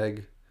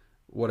hashtag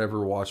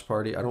whatever watch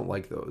party, I don't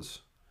like those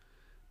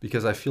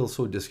because I feel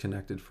so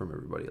disconnected from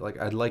everybody. Like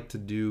I'd like to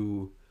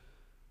do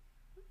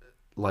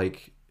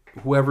like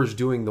whoever's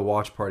doing the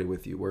watch party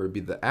with you, where it be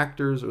the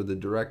actors or the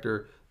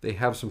director, they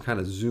have some kind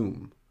of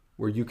Zoom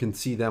where you can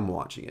see them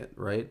watching it,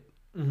 right?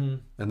 Mm-hmm.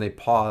 And they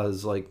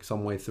pause like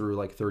some way through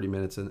like 30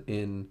 minutes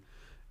in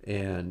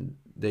and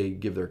they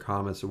give their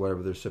comments or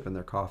whatever. They're sipping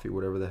their coffee,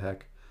 whatever the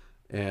heck.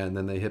 And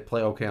then they hit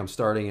play. Okay, I'm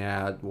starting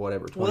at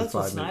whatever, 25 that's what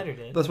minutes. Snyder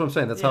did. That's what I'm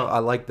saying. That's how I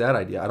like that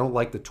idea. I don't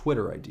like the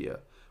Twitter idea,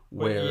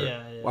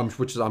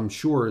 which I'm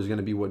sure is going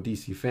to be what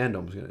DC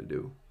Fandom is going to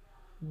do.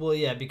 Well,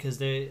 yeah, because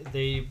they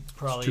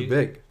probably it's too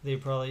big. They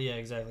probably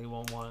exactly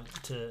won't want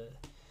to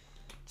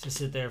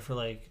sit there for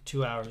like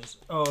 2 hours.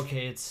 Oh,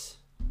 okay, it's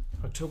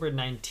October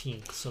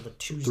 19th, so the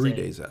Tuesday. 3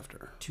 days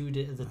after.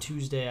 The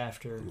Tuesday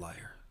after.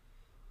 Liar.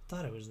 I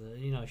thought it was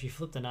if you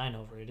flip the 9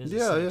 over, it is.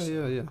 Yeah.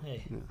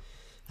 Hey. Yeah.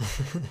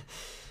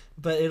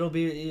 But it'll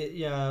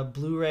be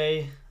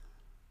Blu-ray.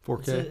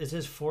 4K. It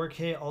says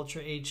 4K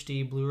Ultra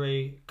HD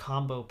Blu-ray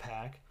combo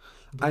pack.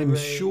 Blu-ray I'm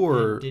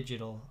sure. And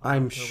digital.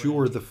 I'm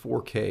sure the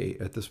 4K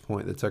at this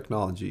point, the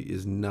technology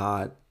is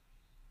not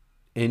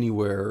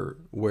anywhere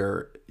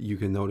where you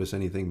can notice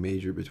anything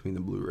major between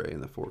the Blu-ray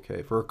and the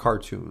 4K for a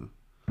cartoon,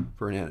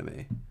 for an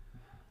anime.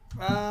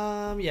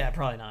 Yeah,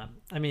 probably not.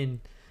 I mean,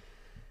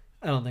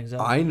 I don't think so.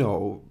 I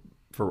know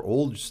for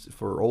old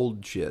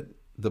shit,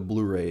 the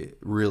Blu-ray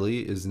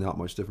really is not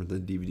much different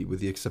than DVD, with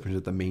the exception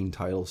that the main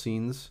title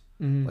scenes,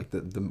 like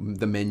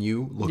the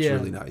menu, looks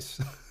really nice.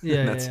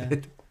 Yeah, that's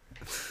it.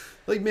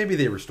 Like maybe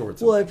they restored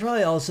something. Well, I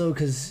probably also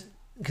because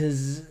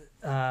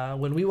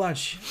when we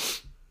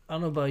watch, I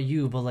don't know about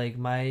you, but like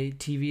my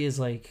TV is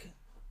like,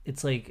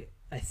 it's like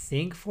I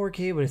think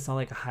 4K, but it's not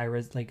like a high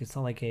res. Like it's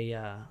not like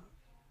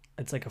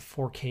it's like a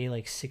 4K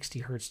like 60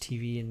 hertz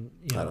TV, and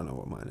I don't know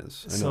what mine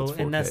is. I know it's 4K,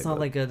 and that's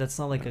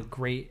not like a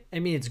great. I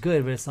mean, it's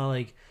good, but it's not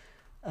like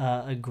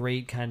a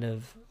great kind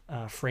of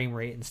frame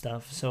rate and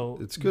stuff. So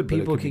it's good.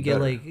 People could get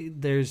like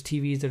there's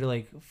TVs that are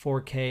like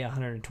 4K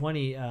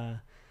 120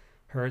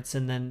 hertz,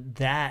 and then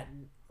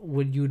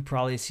you would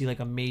probably see like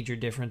a major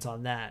difference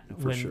on that.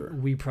 For sure.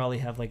 We probably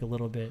have like a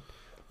little bit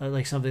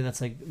like something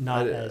that's like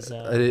not as.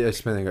 I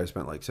spent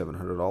like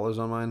 $700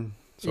 on mine.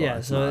 So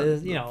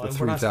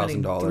we're not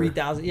spending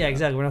 $3,000. Yeah,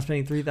 exactly. We're not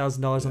spending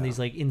 $3,000 on these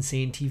like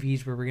insane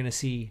TVs where we're gonna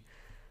see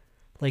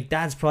like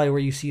that's probably where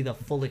you see the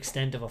full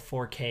extent of a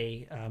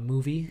 4K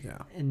movie,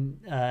 and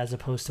as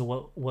opposed to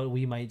what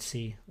we might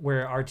see,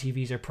 where our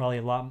TVs are probably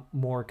a lot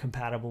more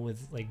compatible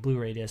with like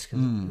Blu-ray discs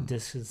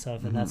and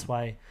stuff, and that's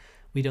why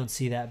we don't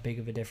see that big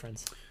of a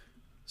difference.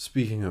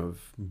 Speaking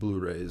of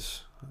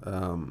Blu-rays,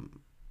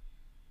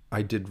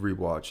 I did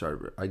watch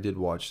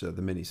the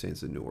Many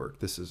Saints of Newark.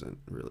 This isn't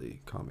really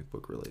comic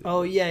book related.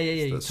 Oh yeah.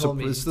 You told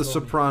me. It's the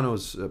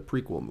Sopranos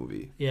prequel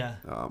movie. Yeah.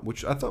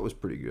 Which I thought was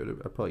pretty good.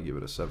 I'd probably give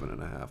it a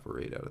 7.5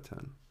 or 8 out of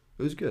 10.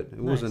 It was good.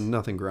 It wasn't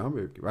nothing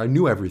groundbreaking. I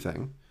knew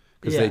everything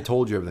because they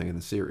told you everything in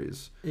the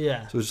series.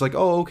 Yeah. So it's like,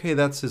 oh, okay,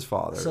 that's his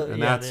father,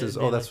 and that's his.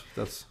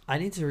 That's. I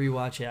need to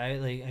rewatch it.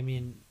 I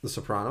mean. The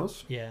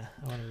Sopranos. Yeah,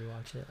 I want to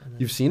rewatch it.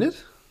 You've seen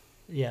it?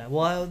 Yeah,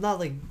 well, not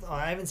like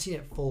I haven't seen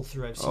it full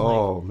through. I've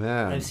seen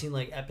man, I've seen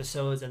like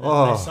episodes, and then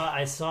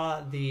I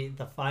saw the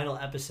final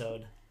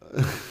episode.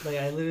 Like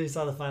I literally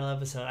saw the final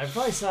episode. I've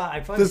probably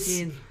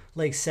seen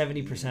like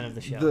 70% of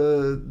the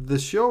show. The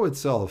show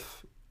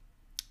itself,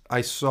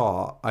 I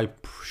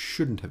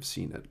shouldn't have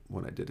seen it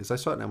when I did, because I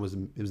saw it and it was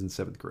in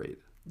 7th grade.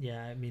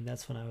 Yeah, I mean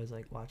that's when I was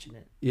like watching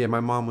it. Yeah, my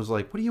mom was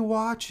like, "What are you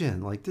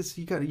watching? Like this,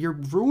 you're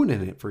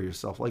ruining it for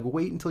yourself. Like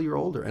wait until you're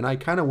older." And I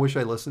kind of wish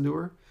I listened to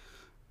her,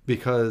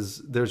 because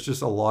there's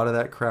just a lot of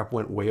that crap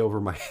went way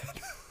over my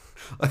head.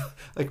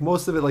 Like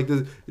most of it, like this,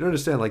 you don't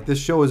understand. Like this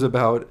show is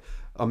about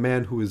a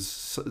man who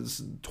is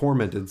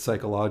tormented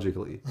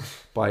psychologically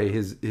by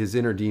his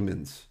inner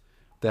demons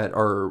that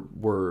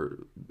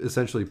were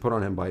essentially put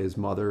on him by his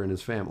mother and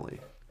his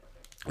family.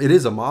 It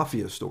is a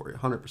mafia story,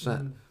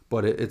 100%,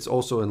 but it's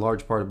also in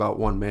large part about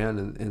one man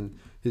and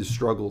his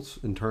struggles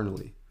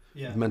internally,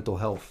 mental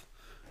health,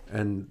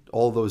 and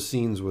all those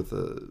scenes with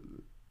the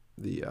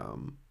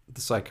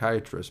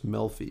psychiatrist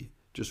Melfi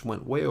just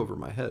went way over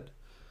my head.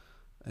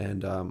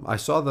 And I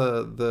saw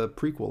the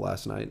prequel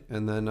last night,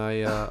 and then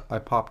I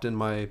popped in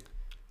my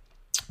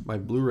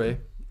Blu-ray.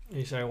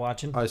 You started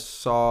watching? I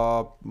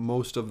saw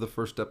most of the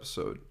first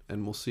episode,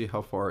 and we'll see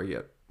how far I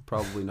get.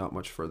 Probably not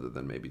much further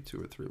than maybe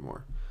 2 or 3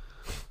 more.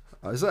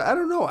 I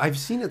don't know. I've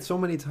seen it so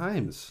many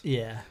times.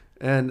 Yeah.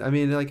 And I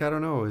mean, like, I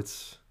don't know.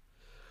 It's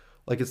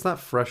like it's not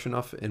fresh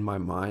enough in my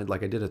mind.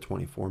 Like I did a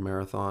 24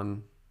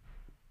 marathon.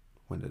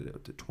 When did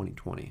it?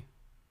 2020,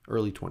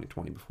 early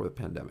 2020, before the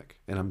pandemic,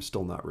 and I'm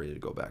still not ready to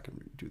go back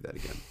and do that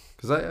again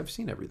because I've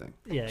seen everything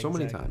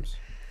many times.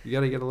 You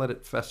gotta let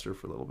it fester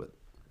for a little bit.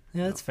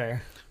 Yeah, that's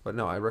fair. But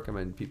no, I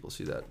recommend people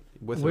see that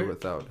with or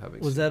without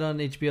having. Was that on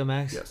HBO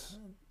Max? Yes.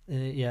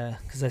 Yeah,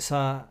 because I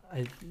saw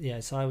it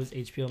was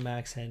HBO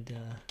Max, and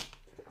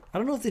I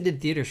don't know if they did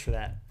theaters for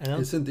that.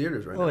 It's in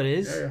theaters right now. Oh, it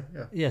is.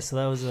 Yeah. Yeah, so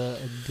that was a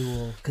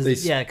dual.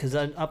 Because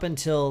up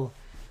until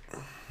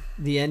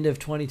the end of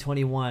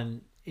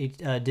 2021.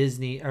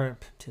 Warner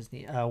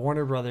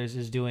Brothers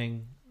is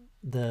doing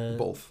the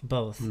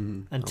both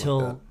until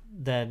like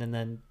then, and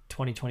then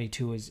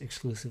 2022 is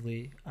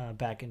exclusively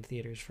back in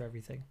theaters for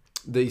everything.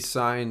 They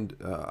signed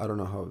I don't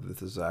know how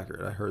this is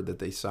accurate. I heard that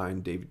they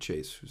signed David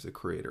Chase, who's the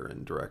creator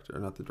and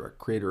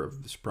creator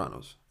of The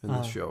Sopranos and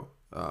this show,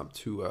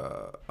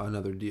 to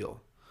another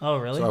deal. Oh,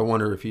 really? So I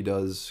wonder if he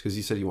does, because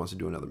he said he wants to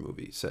do another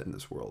movie set in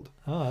this world.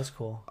 Oh, that's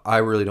cool. I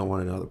really don't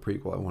want another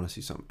prequel. I want to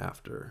see something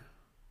after.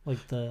 Like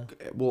a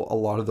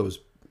lot of those.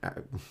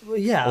 Well,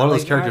 yeah, a lot of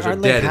those characters are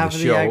dead in the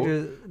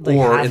show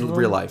or in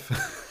real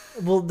life.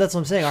 Well, that's what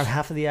I'm saying. Aren't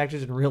half of the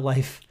actors in real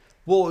life?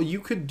 Well, you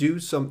could do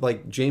some,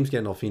 like James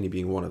Gandolfini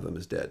being one of them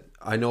is dead.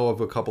 I know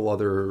of a couple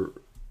other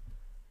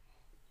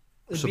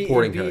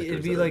supporting characters.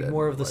 It'd be like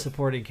more of the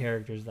supporting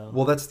characters, though.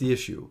 Well, that's the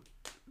issue.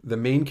 The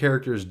main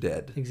character is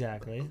dead.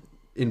 Exactly.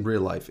 In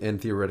real life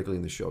and theoretically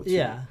in the show, too.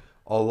 Yeah.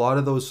 A lot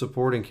of those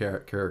supporting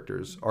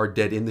characters are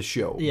dead in the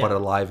show, but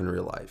alive in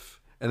real life.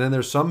 And then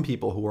there's some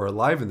people who are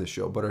alive in the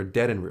show but are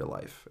dead in real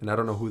life, and I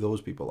don't know who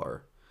those people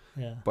are.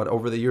 Yeah. But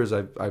over the years,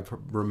 I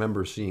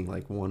remember seeing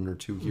like 1 or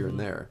 2 here and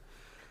there.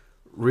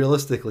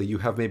 Realistically, you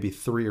have maybe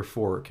 3 or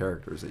 4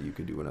 characters that you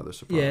could do another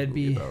Sopranos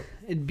movie about.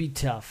 It'd be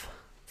tough,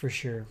 for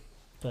sure.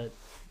 But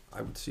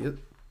I would see it.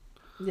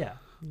 Yeah,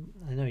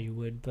 I know you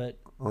would, but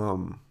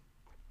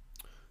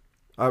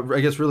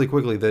I guess really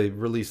quickly they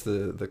released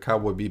the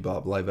Cowboy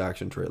Bebop live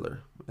action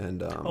trailer,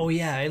 and oh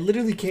yeah, it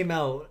literally came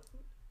out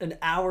an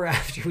hour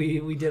after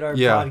we did our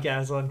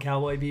podcast on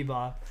Cowboy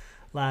Bebop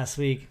last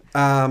week.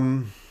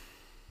 I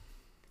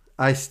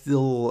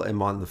still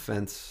am on the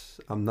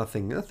fence. I'm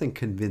nothing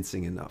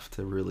convincing enough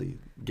to really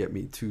get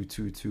me too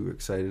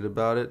excited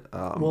about it.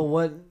 Well,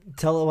 why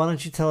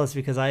don't you tell us,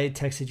 because I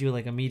texted you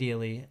like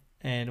immediately,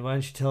 and why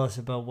don't you tell us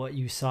about what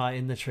you saw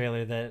in the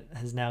trailer that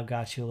has now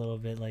got you a little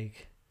bit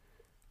like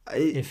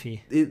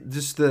iffy? It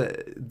just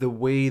the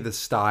way, the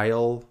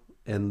style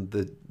and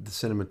the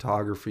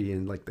cinematography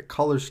and like the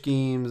color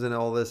schemes and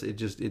all this,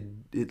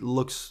 it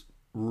looks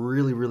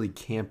really, really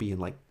campy and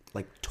like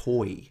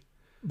toy.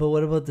 But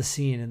what about the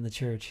scene in the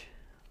church?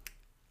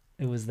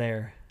 It was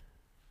there.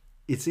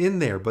 It's in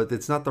there, but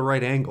it's not the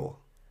right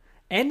angle.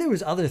 And there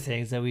was other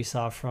things that we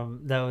saw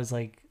from that was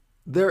like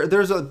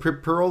there's a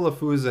Pearl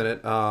LeFou's in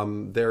it.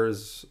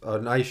 There's a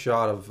nice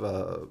shot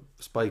of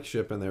Spike's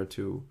ship in there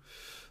too.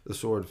 the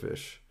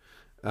swordfish.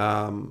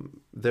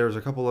 There's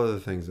a couple other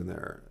things in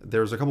there.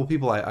 There's a couple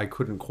people I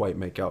couldn't quite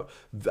make out.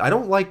 I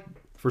don't like,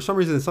 for some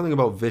reason, there's something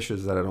about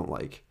Vicious that I don't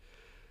like.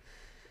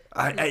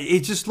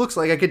 It just looks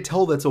like I could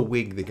tell that's a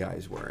wig the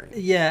guy's wearing.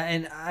 Yeah,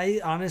 and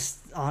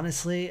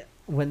honestly,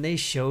 when they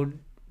showed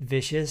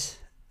Vicious,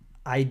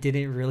 I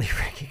didn't really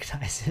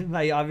recognize him.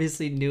 I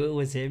obviously knew it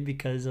was him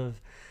because of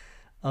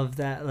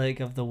that, like,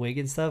 of the wig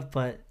and stuff,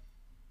 but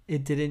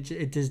it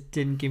just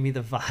didn't give me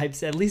the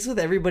vibes. At least with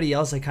everybody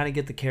else, I kind of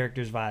get the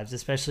character's vibes,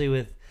 especially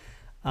with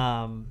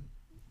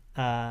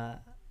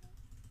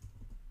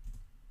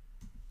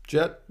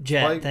Jet.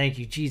 Spike? Thank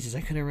you. Jesus,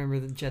 I couldn't remember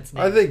the Jet's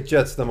name. I think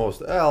Jet's the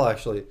most... Well,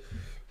 actually...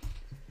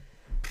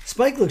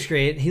 Spike looks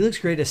great. He looks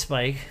great as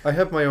Spike. I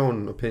have my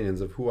own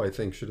opinions of who I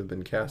think should have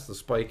been cast as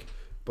Spike,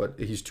 but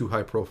he's too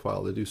high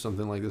profile to do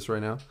something like this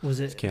right now. Was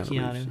it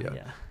Keanu?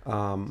 Yeah.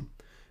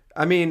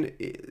 I mean,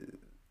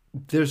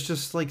 there's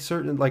just like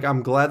certain... Like,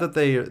 I'm glad that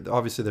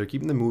they're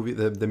keeping the movie,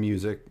 the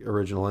music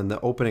original, and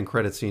the opening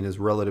credit scene is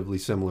relatively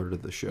similar to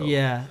the show.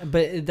 Yeah,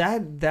 but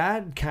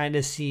that kind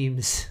of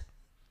seems...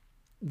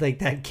 like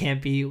that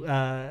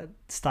campy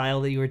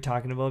style that you were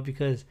talking about,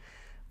 because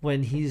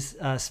when he's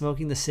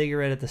smoking the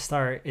cigarette at the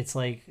start, it's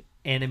like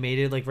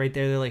animated, like right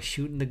there they're like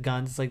shooting the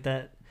guns, like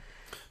that.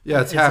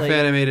 Yeah, it's half like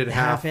animated,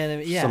 half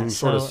yeah, some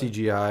sort of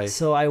CGI.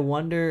 So I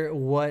wonder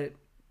what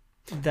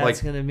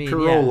that's gonna mean.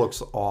 Perot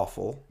looks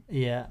awful.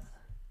 Yeah,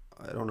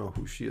 I don't know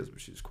who she is,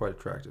 but she's quite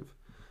attractive.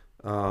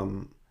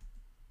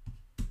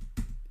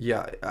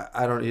 Yeah,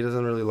 I don't. He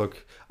doesn't really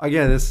look.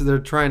 Again, they're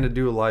trying to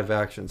do a live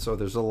action, so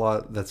there's a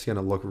lot that's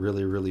gonna look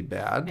really, really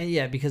bad. And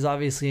yeah, because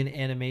obviously in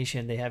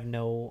animation they have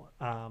no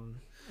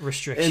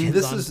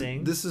restrictions on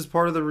things. This is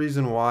part of the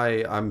reason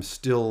why I'm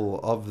still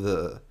of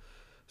the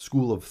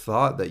school of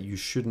thought that you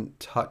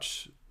shouldn't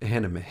touch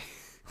anime.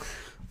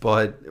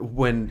 But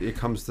when it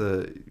comes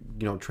to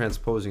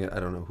transposing it, I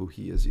don't know who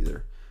he is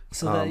either.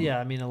 So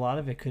I mean, a lot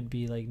of it could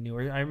be like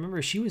newer. I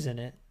remember she was in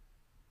it.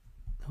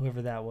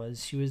 Whoever that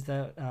was, she was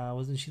that.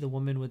 Wasn't she the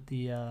woman with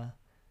the?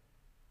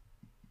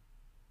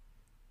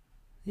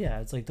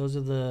 Yeah, it's like those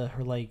are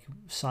her like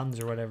sons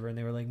or whatever, and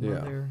they were like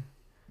mother.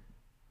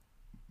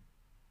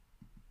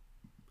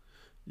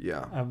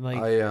 Yeah. I'm like,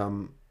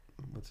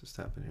 what's just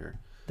happened here?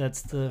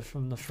 That's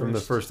from the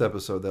first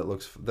episode. That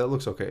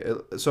looks okay.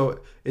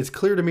 So it's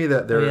clear to me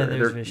that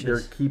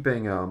they're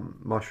keeping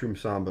Mushroom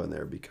Samba in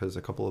there because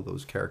a couple of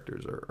those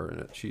characters are in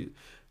it.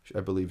 I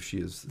believe she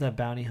is that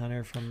bounty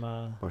hunter from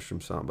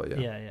Mushroom Samba.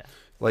 Yeah.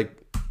 Like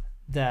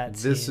that.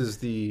 This is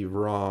the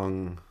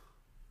wrong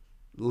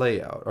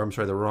layout, or I'm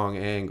sorry, the wrong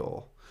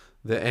angle.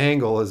 The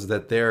angle is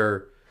that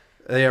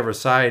they have a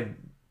side.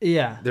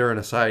 Yeah. They're in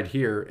a side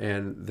here,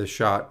 and the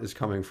shot is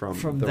coming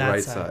from the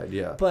right side.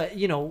 Yeah. But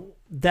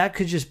that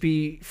could just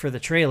be for the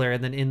trailer,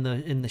 and then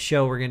in the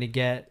show we're gonna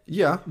get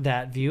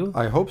that view.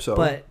 I hope so.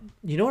 But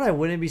you know what? I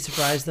wouldn't be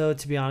surprised though.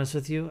 To be honest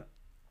with you,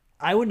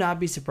 I would not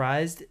be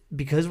surprised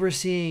because we've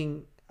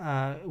seen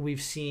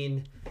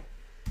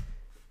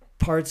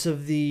parts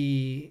of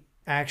the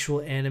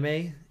actual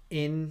anime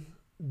in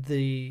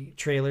the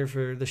trailer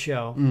for the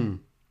show.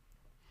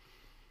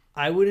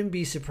 I wouldn't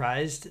be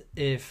surprised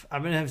if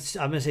I'm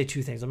gonna say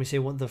two things. Let me say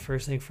the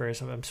first thing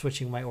first. I'm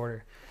switching my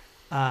order.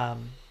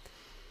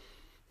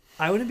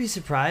 I wouldn't be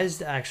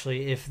surprised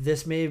actually if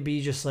this may be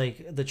just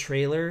like the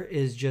trailer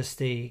is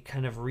just a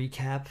kind of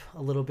recap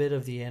a little bit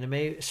of the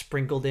anime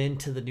sprinkled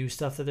into the new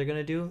stuff that they're going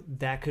to do.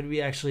 That could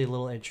be actually a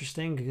little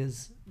interesting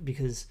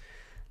because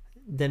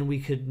then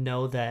we could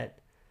know that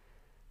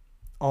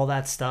all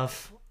that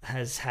stuff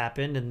has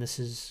happened and this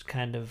is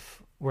kind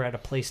of, we're at a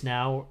place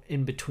now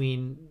in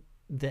between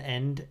the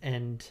end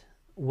and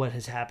what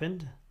has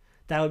happened.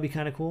 That would be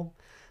kind of cool.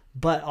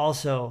 But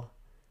also,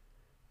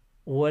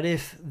 what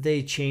if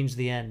they change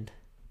the end?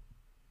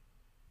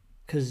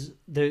 Because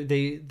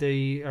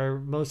they are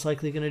most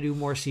likely going to do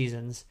more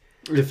seasons.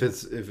 If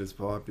it's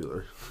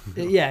popular.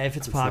 Yeah, if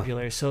it's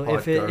popular. So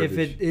if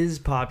it is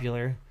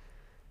popular,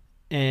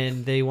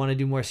 and they want to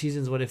do more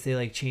seasons, what if they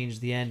like change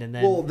the end and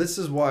then? Well, this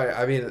is why.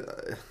 I mean,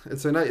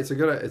 it's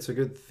a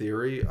good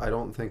theory. I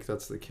don't think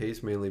that's the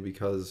case, mainly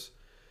because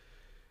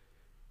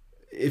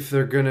if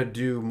they're gonna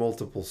do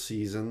multiple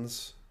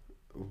seasons,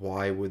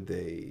 why would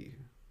it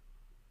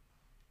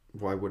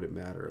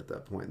matter at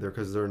that point?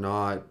 Because they're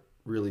not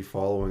really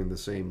following the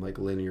same like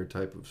linear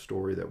type of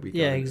story that we got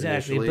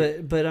exactly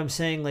initially. But I'm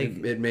saying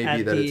like it may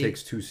be that it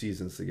takes 2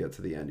 seasons to get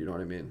to the end, you know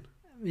what I mean?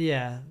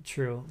 Yeah,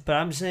 true. But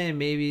I'm saying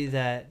maybe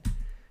that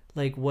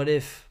like what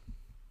if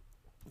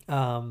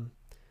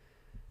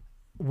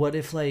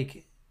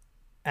like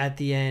at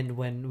the end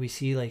when we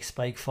see like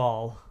Spike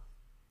fall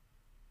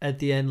at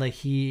the end, like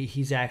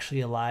he's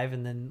actually alive,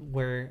 and then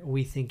where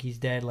we think he's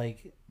dead,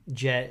 like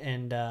Jet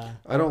and I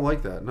don't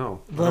like that.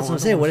 No. Well, that's what I'm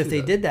saying. What if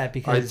they did that?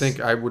 Because I think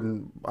I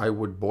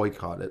would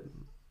boycott it.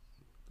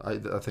 I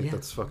think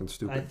that's fucking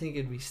stupid. I think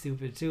it'd be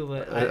stupid too,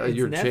 but it's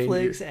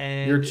Netflix,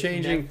 and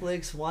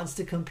Netflix wants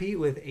to compete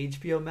with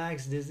HBO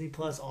Max, Disney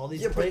Plus, all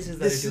these places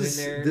that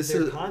are doing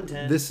their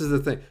content. This is the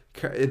thing.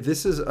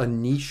 This is a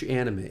niche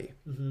anime,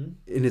 and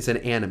it's an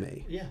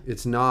anime. Yeah,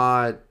 it's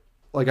not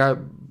like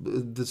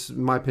this.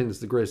 In my opinion, is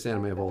the greatest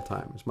anime of all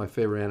time. It's my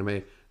favorite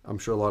anime. I'm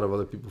sure a lot of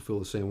other people feel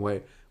the same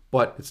way,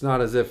 but it's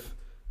not as if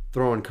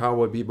throwing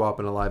Cowboy Bebop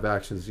in a live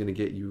action is going to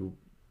get you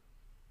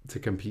to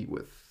compete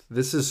with.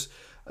 This is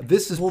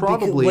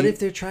probably. What if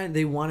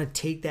they want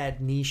to take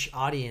that niche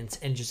audience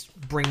and just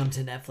bring them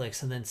to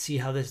Netflix and then see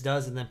how this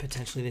does, and then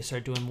potentially they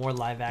start doing more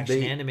live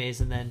action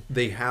animes, and then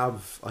they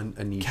have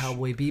a niche.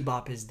 Cowboy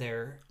Bebop is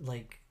their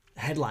like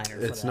headliner.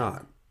 It's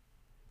not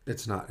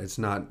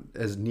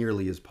as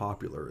nearly as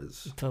popular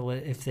as.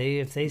 But if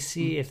they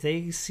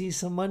see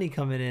some money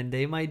coming in,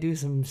 they might do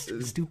some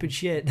stupid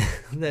shit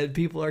that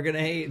people are gonna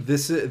hate.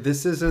 This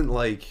isn't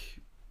like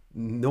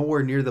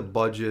nowhere near the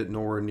budget,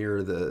 nowhere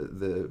near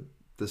the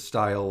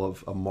style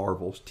of a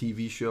Marvel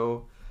TV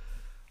show.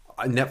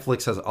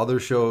 Netflix has other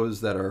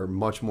shows that are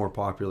much more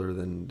popular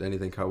than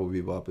anything Cowboy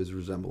Bebop is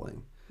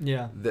resembling.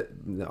 Yeah.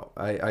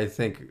 I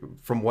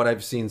think from what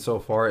I've seen so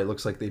far, it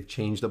looks like they've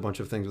changed a bunch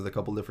of things with a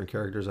couple different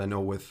characters. I know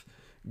with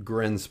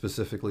Gren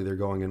specifically, they're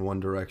going in one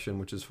direction,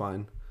 which is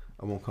fine.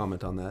 I won't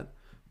comment on that.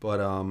 But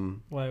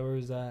why? Where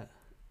was that?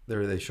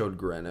 They showed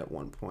Gren at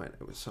one point.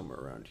 It was somewhere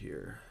around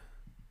here.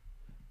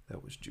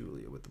 That was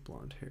Julia with the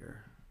blonde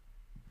hair.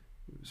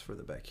 It was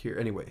further back here.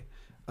 Anyway,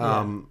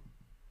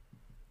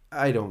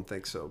 I don't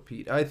think so,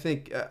 Pete. I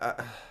think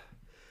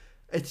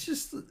it's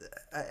just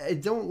I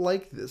don't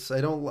like this.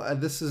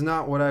 This is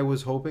not what I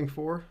was hoping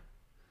for.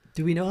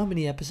 Do we know how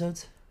many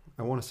episodes?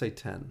 I want to say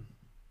 10.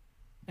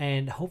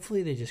 And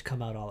hopefully they just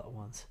come out all at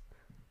once.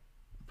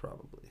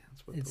 Probably.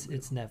 That's what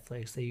it's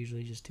Netflix. They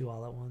usually just do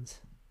all at once.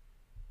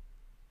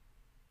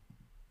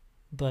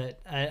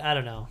 But I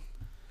don't know.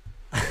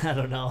 I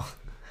don't know.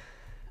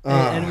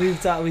 And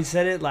we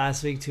said it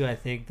last week too. I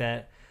think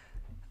that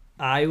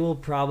I will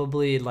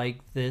probably like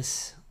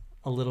this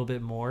a little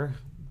bit more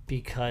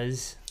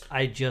because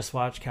I just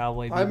watched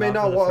Cowboy Bebop.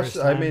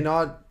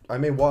 I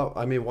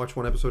may watch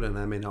one episode and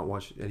I may not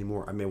watch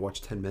anymore. I may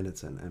watch 10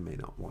 minutes and I may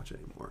not watch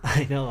anymore.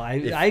 I know.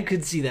 I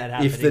could see that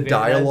happening. If the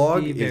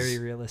dialogue is very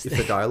realistic. If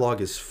the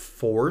dialogue is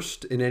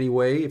forced in any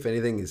way, if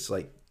anything is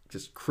like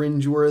just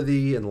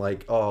cringeworthy and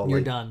like you're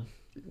done.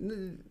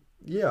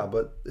 Yeah,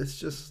 but it's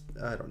just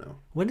I don't know.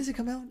 When does it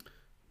come out?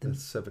 The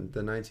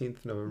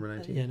 19th, November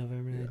 19th. Yeah,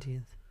 November 19th. Yeah.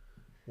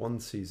 One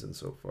season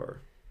so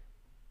far.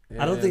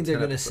 I don't think they're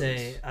gonna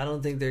say. I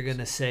don't think they're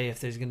gonna say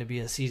if there's gonna be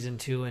a season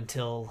 2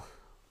 until.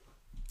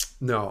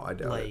 No, I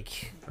doubt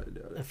it. I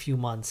doubt it. A few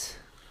months.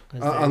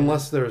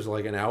 Unless there's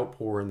like an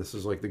outpour and this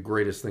is like the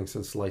greatest thing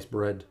since sliced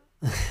bread,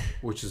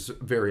 which is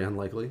very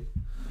unlikely.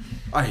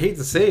 I hate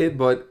to say it,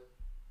 but.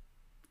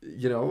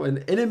 And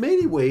in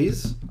many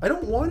ways, I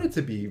don't want it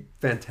to be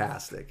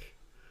fantastic.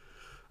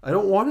 I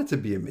don't want it to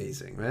be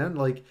amazing, man.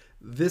 Like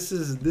this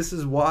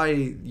is why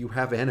you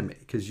have anime,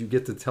 because you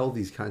get to tell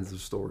these kinds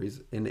of stories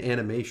in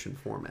animation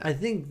format. I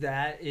think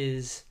that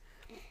is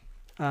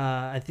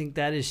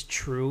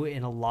true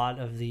in a lot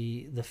of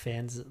the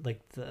fans,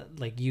 like the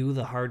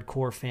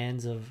hardcore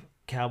fans of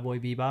Cowboy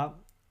Bebop,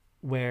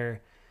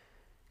 where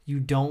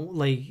you don't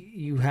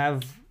you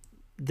have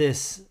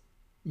this.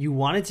 You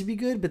want it to be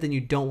good, but then you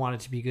don't want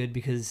it to be good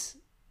because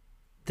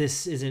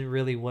this isn't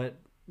really what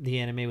the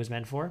anime was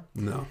meant for.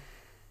 No.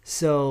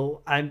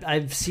 So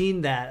I've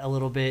seen that a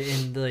little bit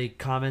in the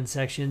comment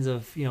sections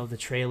of the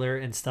trailer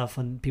and stuff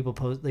when people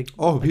post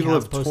people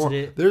have posted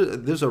it.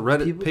 There's a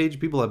Reddit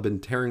page. People have been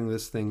tearing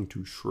this thing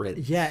to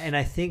shreds. Yeah, and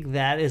I think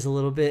that is a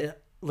little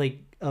bit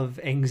of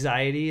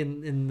anxiety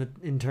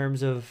in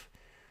terms of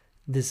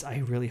this. I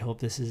really hope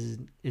this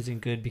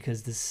isn't good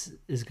because this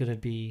is gonna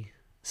be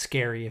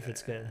scary if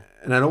it's good.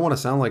 And I don't want to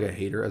sound like a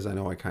hater, as I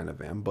know I kind of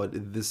am,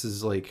 but this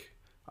is like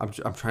I'm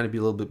trying to be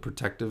a little bit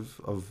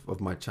protective of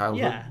my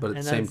childhood, but at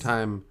the same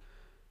time,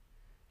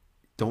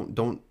 don't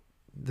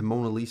the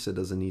Mona Lisa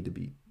doesn't need to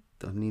be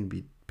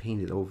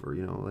painted over.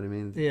 You know what I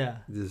mean? Yeah.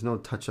 There's no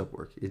touch up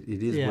work.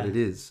 It is what it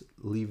is.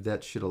 Leave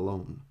that shit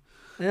alone.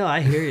 No,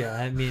 I hear you.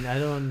 I mean, I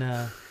don't.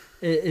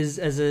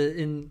 As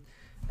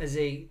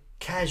a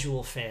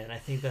casual fan, I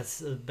think that's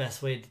the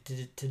best way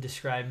to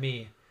describe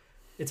me.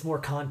 It's more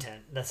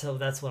content. That's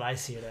what I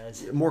see it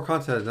as. More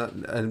content,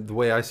 and the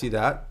way I see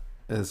that,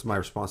 and it's my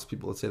response to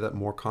people that say that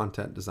more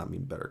content does not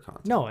mean better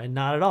content. No, and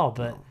not at all.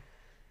 But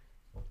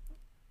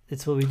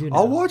it's what we do now.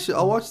 I'll watch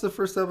the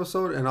first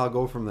episode and I'll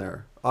go from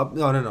there.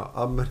 No.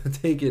 I'm gonna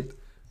take it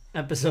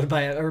episode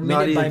by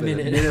minute by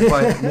minute.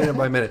 minute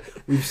by minute.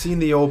 We've seen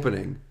the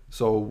opening,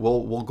 so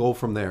we'll go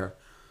from there.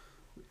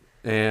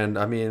 And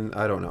I mean,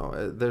 I don't know.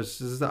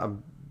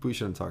 We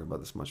shouldn't talk about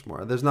this much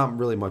more. There's not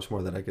really much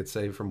more that I could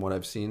say from what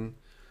I've seen.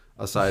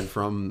 Aside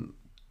I'm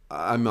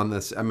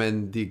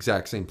in the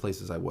exact same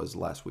place as I was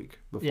last week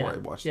before I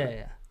watched it.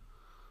 Yeah.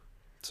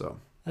 So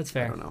that's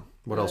fair. I don't know.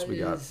 What else we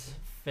got?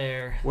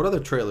 Fair. What other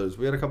trailers?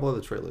 We had a couple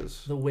other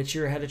trailers. The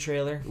Witcher had a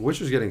trailer. The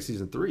Witcher's getting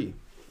season 3.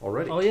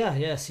 already. Oh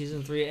yeah,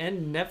 season 3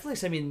 and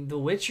Netflix. I mean, The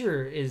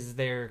Witcher is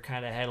their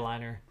kind of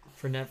headliner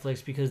for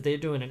Netflix because they're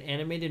doing an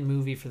animated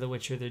movie for The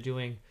Witcher. They're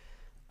doing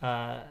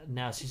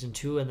now season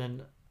 2 and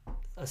then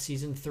a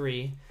season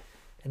 3,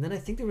 and then I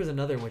think there was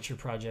another Witcher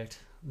project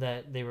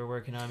that they were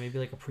working on, maybe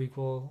like a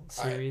prequel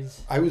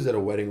series. I was at a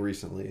wedding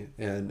recently,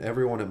 and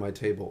everyone at my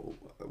table,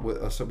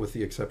 with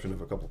the exception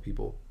of a couple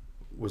people,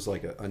 was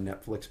like a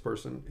Netflix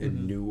person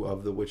and knew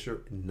of The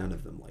Witcher. None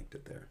of them liked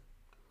it there.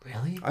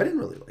 Really? I didn't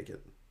really like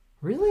it.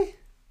 Really?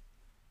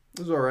 It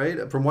was all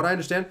right, from what I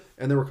understand.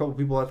 And there were a couple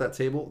people at that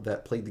table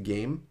that played the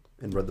game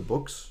and read the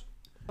books,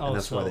 and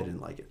that's why they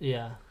didn't like it.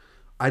 Yeah.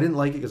 I didn't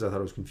like it because I thought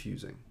it was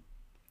confusing,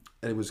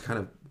 and it was kind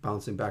of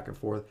bouncing back and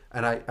forth.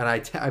 And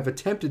I've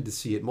attempted to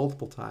see it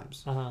multiple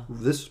times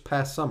this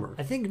past summer.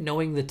 I think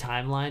knowing the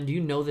timeline. Do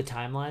you know the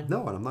timeline?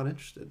 No, and I'm not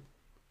interested.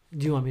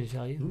 Do you want me to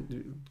tell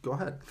you? Go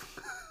ahead.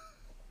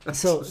 I'm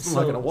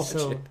not gonna watch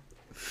it.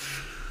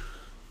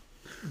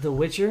 The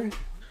Witcher.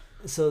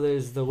 So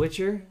there's The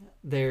Witcher.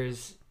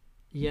 There's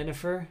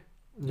Yennefer.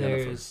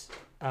 There's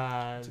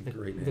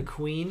the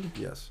Queen.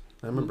 Yes,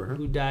 I remember her.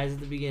 Who dies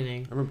at the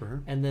beginning. I remember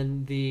her. And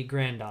then the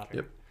granddaughter.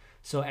 Yep.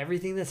 So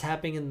everything that's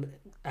happening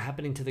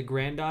to the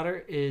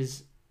granddaughter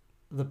is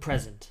the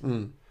present.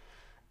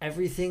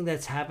 Everything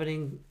that's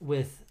happening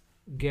with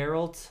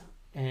Geralt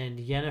and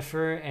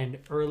Yennefer and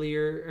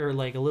earlier, or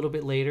like a little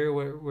bit later,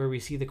 where we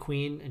see the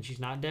Queen and she's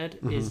not dead,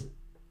 is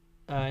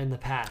in the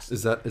past.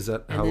 Is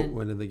that how it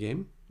went in the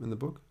game, in the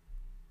book?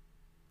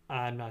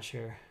 I'm not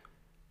sure.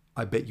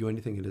 I bet you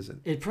anything it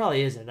isn't. It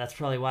probably isn't. That's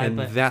probably why. And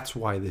that's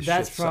why this.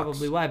 That's shit probably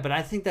sucks. why. But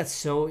I think that's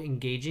so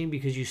engaging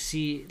because you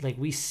see, like,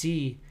 we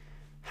see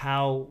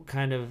how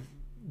kind of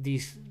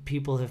these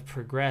people have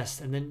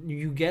progressed, and then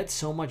you get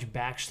so much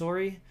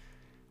backstory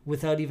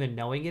without even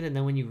knowing it, and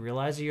then when you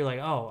realize it, you're like,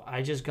 oh,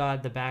 I just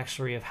got the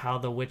backstory of how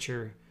the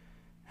Witcher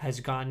has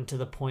gotten to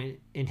the point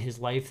in his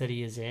life that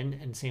he is in,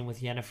 and same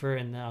with Yennefer,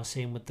 and now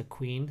same with the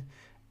Queen,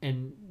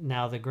 and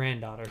now the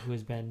granddaughter who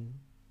has been,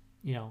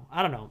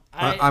 I don't know.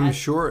 I'm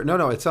sure.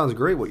 No, it sounds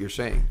great what you're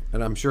saying,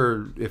 and I'm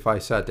sure if I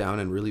sat down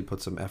and really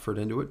put some effort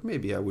into it,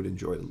 maybe I would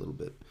enjoy it a little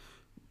bit.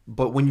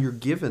 But when you're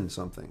given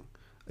something,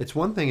 it's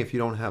one thing if you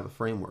don't have a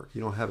framework, you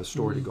don't have a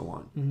story to go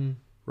on,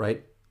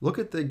 right? Look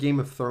at the Game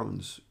of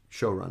Thrones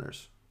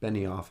showrunners,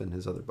 Benioff and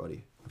his other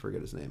buddy, I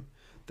forget his name.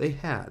 They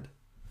had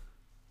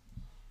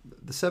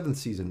the 7th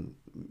season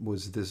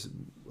was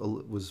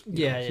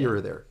here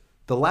or there.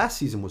 The last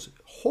season was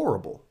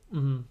horrible.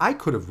 I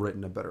could have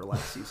written a better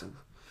last season,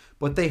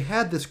 but they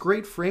had this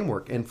great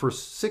framework, and for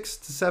 6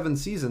 to 7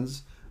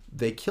 seasons,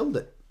 they killed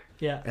it.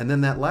 Yeah. And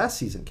then that last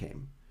season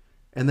came,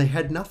 and they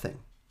had nothing.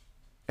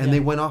 And they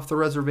went off the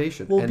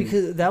reservation. Well,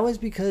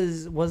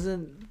 because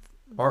wasn't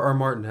R.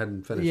 Martin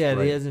hadn't finished. Yeah,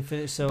 right? he hasn't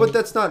finished. So, but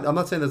I'm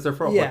not saying that's their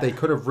fault. But they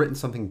could have written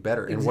something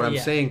better. And what I'm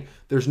saying,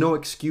 there's no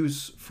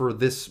excuse for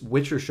this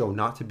Witcher show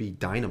not to be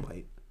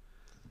dynamite.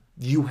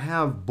 You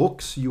have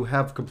books, you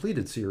have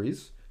completed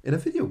series, and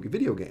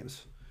video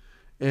games,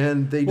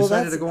 and they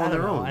decided to go on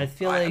their own. I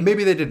feel like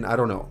maybe they didn't. I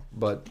don't know,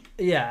 but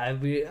yeah,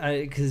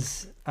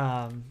 because.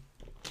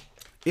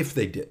 If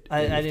they did.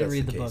 I didn't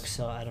read the book,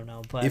 so I don't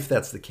know. But if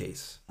that's the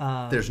case,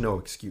 there's no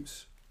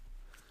excuse.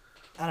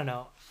 I don't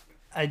know.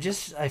 I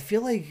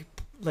feel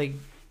like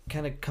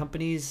kind of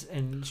companies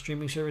and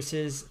streaming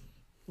services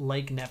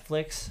like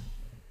Netflix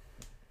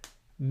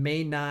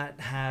may not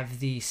have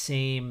the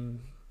same,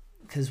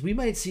 because we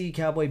might see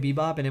Cowboy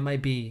Bebop and it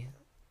might be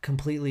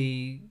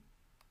completely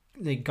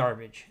like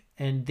garbage,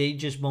 and they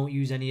just won't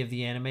use any of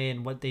the anime,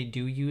 and what they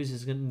do use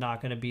is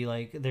not going to be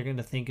like they're going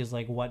to think is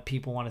like what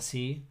people want to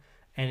see.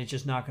 And it's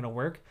just not going to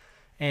work,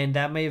 and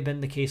that may have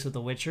been the case with The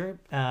Witcher.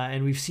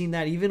 And we've seen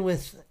that even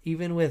with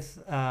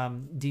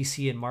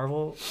DC and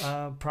Marvel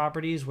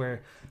properties,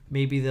 where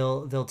maybe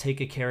they'll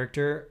take a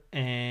character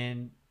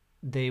and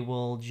they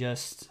will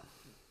just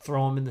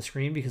throw them in the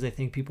screen because they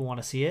think people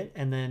want to see it,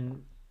 and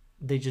then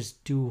they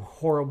just do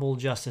horrible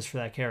justice for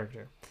that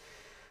character.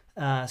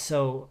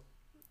 So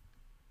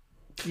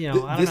I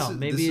don't know.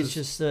 Maybe it's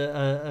just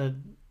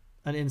an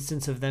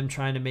instance of them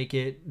trying to make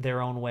it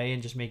their own way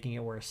and just making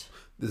it worse.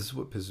 This is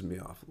what pisses me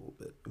off a little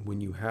bit. When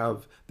you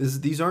have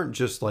these aren't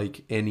just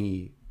like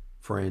any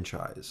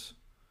franchise.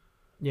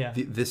 Yeah.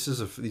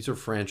 These are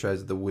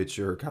franchises: The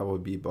Witcher, Cowboy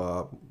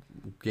Bebop,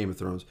 Game of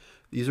Thrones.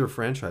 These are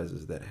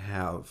franchises that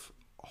have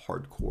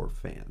hardcore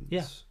fans.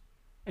 Yeah.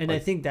 And I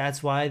think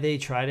that's why they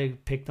try to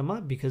pick them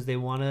up, because they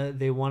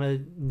wanna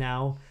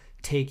now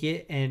take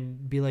it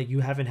and be like,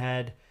 you haven't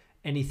had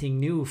anything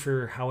new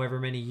for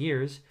however many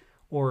years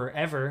or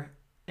ever,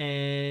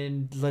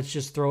 and let's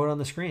just throw it on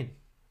the screen.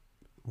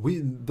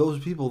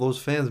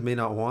 Those fans may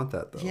not want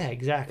that though. Yeah,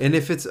 exactly. And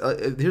if it's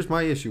here's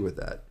my issue with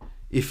that: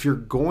 if you're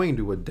going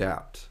to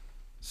adapt,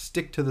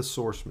 stick to the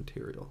source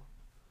material.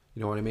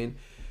 You know what I mean?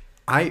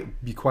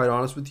 Be quite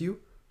honest with you,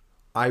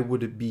 I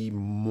would be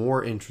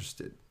more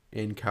interested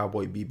in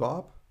Cowboy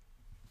Bebop,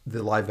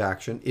 the live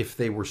action, if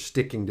they were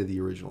sticking to the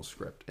original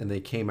script and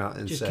they came out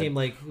and said,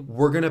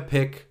 we're gonna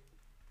pick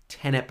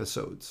 10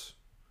 episodes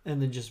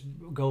And then just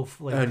go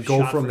like and go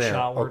shot from for there.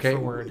 shot, word Okay, for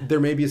word. there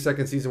may be a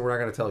second season. We're not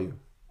going to tell you.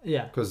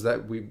 Yeah, because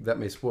that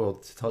may spoil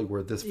to tell you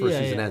where this first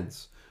season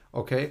ends.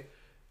 Okay,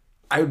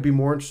 I would be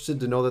more interested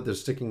to know that they're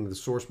sticking to the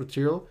source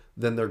material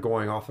than they're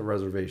going off the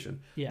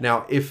reservation. Yeah.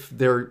 Now, if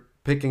they're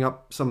picking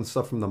up some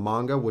stuff from the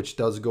manga, which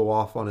does go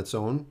off on its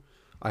own,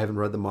 I haven't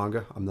read the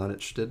manga. I'm not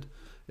interested.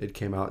 It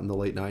came out in the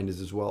late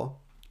 90s as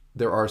well.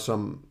 There are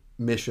some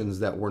missions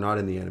that were not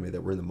in the anime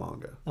that were in the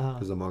manga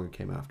because the manga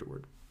came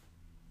afterward.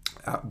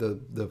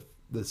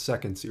 The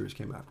second series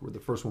came afterward. The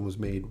first one was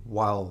made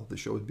while the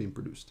show was being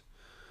produced.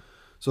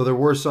 So there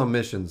were some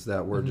missions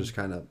that were just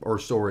kind of, or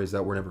stories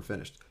that were never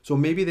finished. So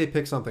maybe they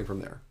pick something from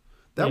there.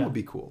 That would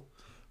be cool.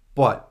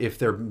 But if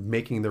they're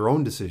making their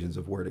own decisions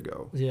of where to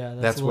go,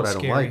 that's what I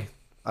don't like.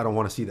 I don't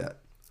want to see that.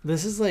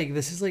 This is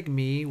like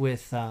me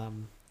with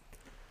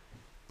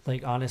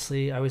like,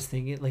 honestly, I was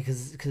thinking like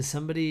because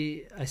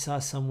somebody I saw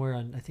somewhere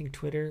on, I think,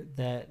 Twitter,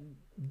 that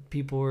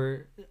people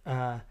were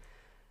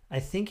I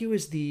think it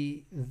was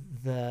the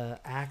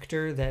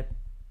actor that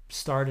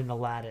starred in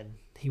Aladdin.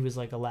 He was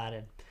like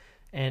Aladdin.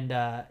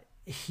 And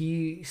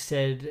he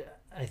said,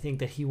 I think,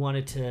 that he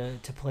wanted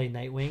to play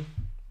Nightwing.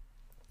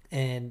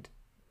 And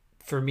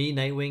for me,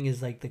 Nightwing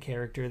is like the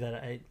character that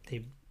I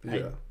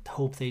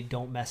hope they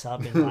don't mess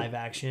up in live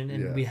action.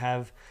 And we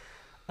have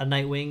a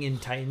Nightwing in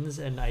Titans,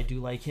 and I do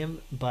like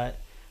him. But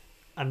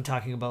I'm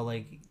talking about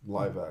like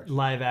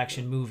live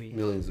action movie.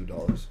 Millions of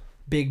dollars.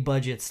 Big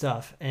budget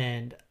stuff.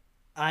 And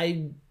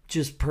I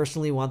just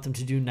personally want them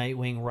to do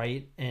Nightwing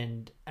right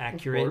and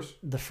accurate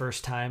the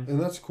first time. And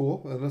that's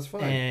cool. And that's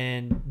fine.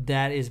 And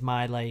that is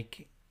my,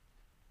 like,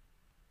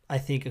 I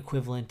think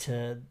equivalent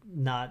to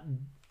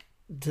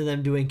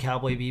them doing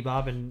Cowboy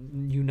Bebop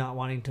and you not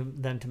wanting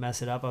them to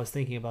mess it up. I was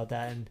thinking about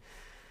that, and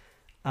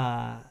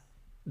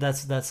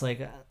that's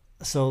like,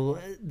 so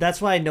that's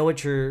why I know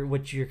what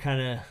you're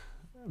kind of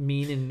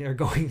mean and are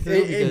going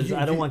through, because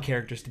I don't want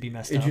characters to be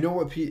messed up. And you know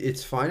what, Pete?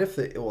 It's fine if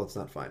they, well, it's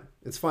not fine.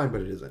 It's fine,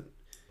 but it isn't.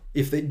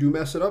 If they do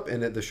mess it up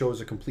and the show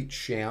is a complete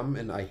sham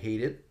and I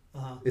hate it,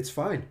 it's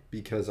fine,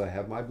 because I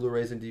have my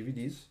Blu-rays and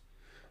DVDs.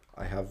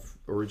 I have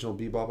original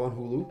Bebop on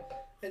Hulu.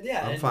 And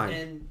I'm fine.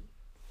 And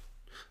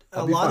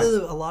a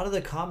lot of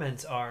the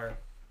comments are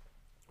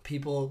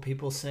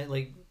people saying,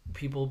 like,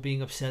 people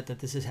being upset that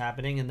this is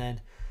happening, and then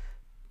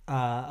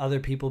other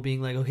people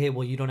being like, okay,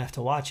 well, you don't have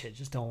to watch it,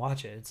 just don't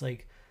watch it. It's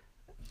like,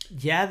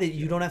 that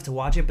you don't have to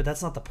watch it, but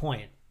that's not the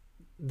point.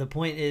 The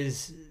point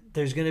is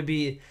there's going to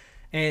be,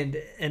 and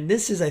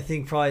this is, I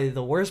think, probably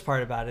the worst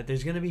part about it,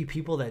 there's going to be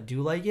people that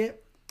do like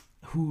it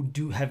who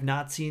have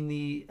not seen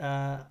the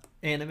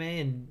anime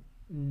and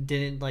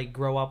didn't like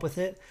grow up with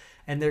it,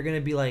 and they're going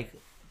to be like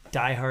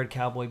diehard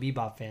Cowboy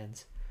Bebop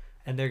fans,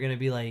 and they're going to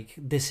be like,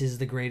 this is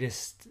the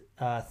greatest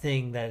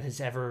thing that has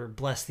ever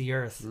blessed the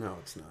earth. No,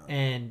 it's not.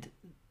 And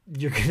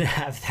you're going to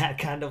have that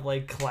kind of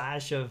like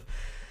clash of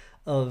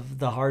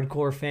the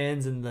hardcore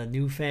fans and the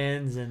new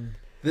fans, and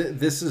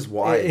this is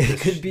why it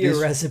could be a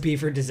recipe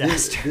for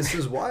disaster. This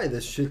is why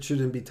this shit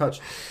shouldn't be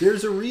touched.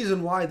 There's a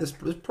reason why this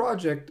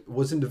project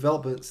was in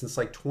development since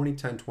like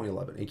 2010,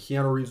 2011, and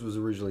Keanu Reeves was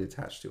originally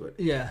attached to it.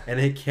 Yeah, and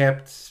it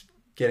kept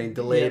getting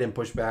delayed and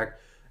pushed back,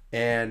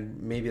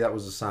 and maybe that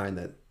was a sign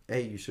that,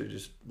 hey, you should have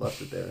just left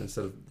it there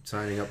instead of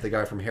signing up the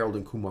guy from Harold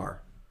and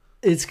Kumar.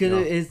 This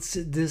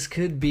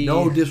could be,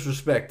 no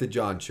disrespect to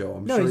John Cho.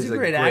 I'm sure he's a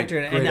great actor,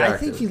 and I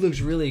think he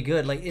looks really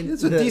good. Like,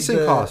 it's a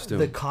decent costume.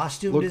 The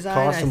costume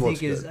design,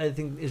 I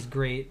think is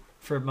great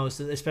for most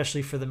of,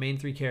 especially for the main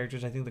three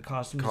characters. I think the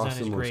costume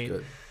design is great.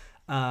 Good.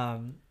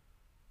 And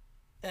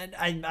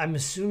I'm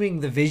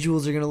assuming the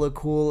visuals are going to look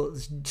cool,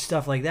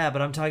 stuff like that.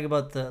 But I'm talking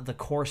about the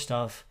core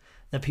stuff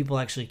that people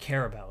actually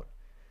care about,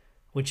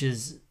 which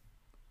is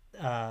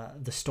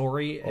the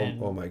story.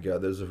 Oh my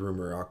God! There's a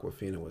rumor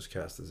Awkwafina was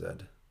cast as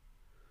Ed.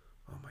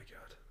 Oh my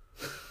God.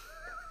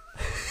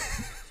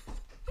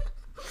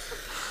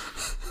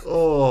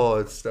 Oh,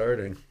 it's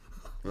starting.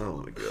 Oh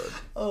my God.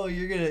 Oh,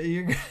 you're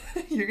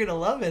gonna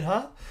love it,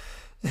 huh?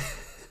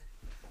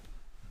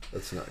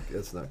 That's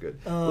not good.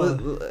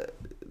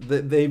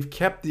 They've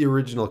kept the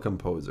original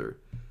composer,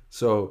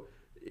 so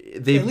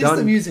they've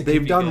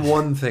done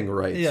one thing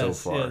right so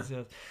far. Yes.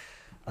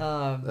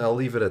 I'll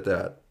leave it at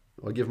that.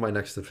 I'll give my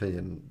next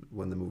opinion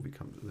when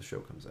the show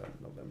comes out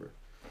in November.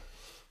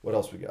 What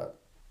else we got?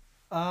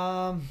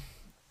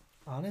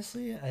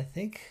 Honestly, I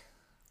think...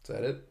 Is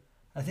that it?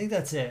 I think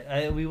that's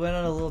it. We went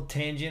on a little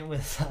tangent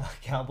with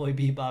Cowboy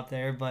Bebop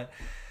there, but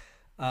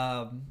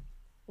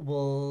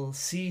we'll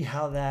see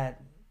how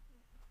that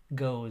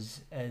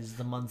goes as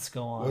the months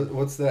go on.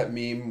 What's that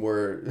meme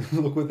where,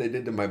 look what they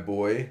did to my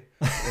boy?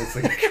 It's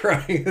like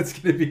crying. That's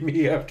going to be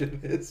me after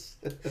this.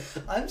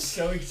 I'm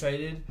so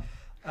excited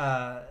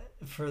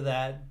for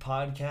that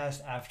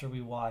podcast after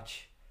we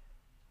watch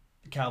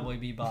Cowboy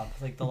Bebop,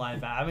 like the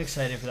live. I'm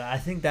excited for that. I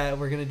think that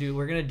we're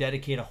gonna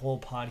dedicate a whole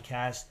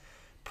podcast,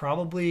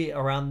 probably be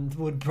around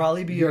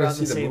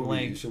the same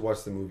length. You should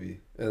watch the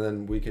movie, and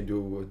then we can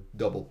do a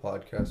double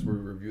podcast where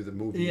we review the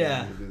movie.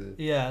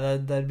 Yeah,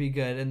 that'd be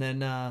good. And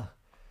then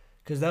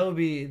Because that'll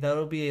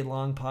be a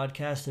long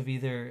podcast of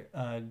either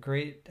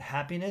great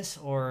happiness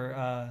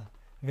or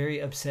very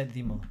upset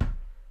Dimo.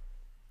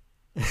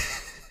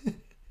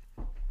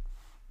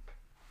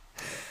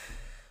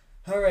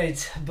 All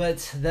right,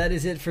 but that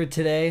is it for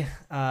today.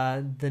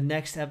 The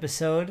next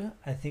episode,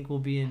 I think, will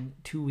be in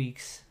 2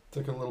 weeks.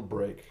 Took a little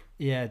break.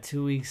 Yeah,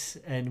 2 weeks,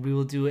 and we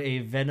will do a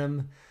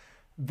Venom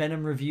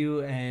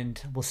review,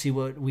 and we'll see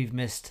what we've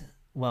missed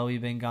while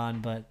we've been gone.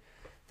 But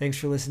thanks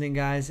for listening,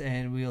 guys,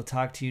 and we'll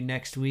talk to you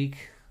next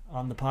week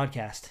on the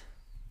podcast.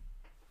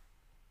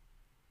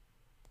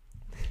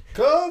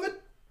 COVID.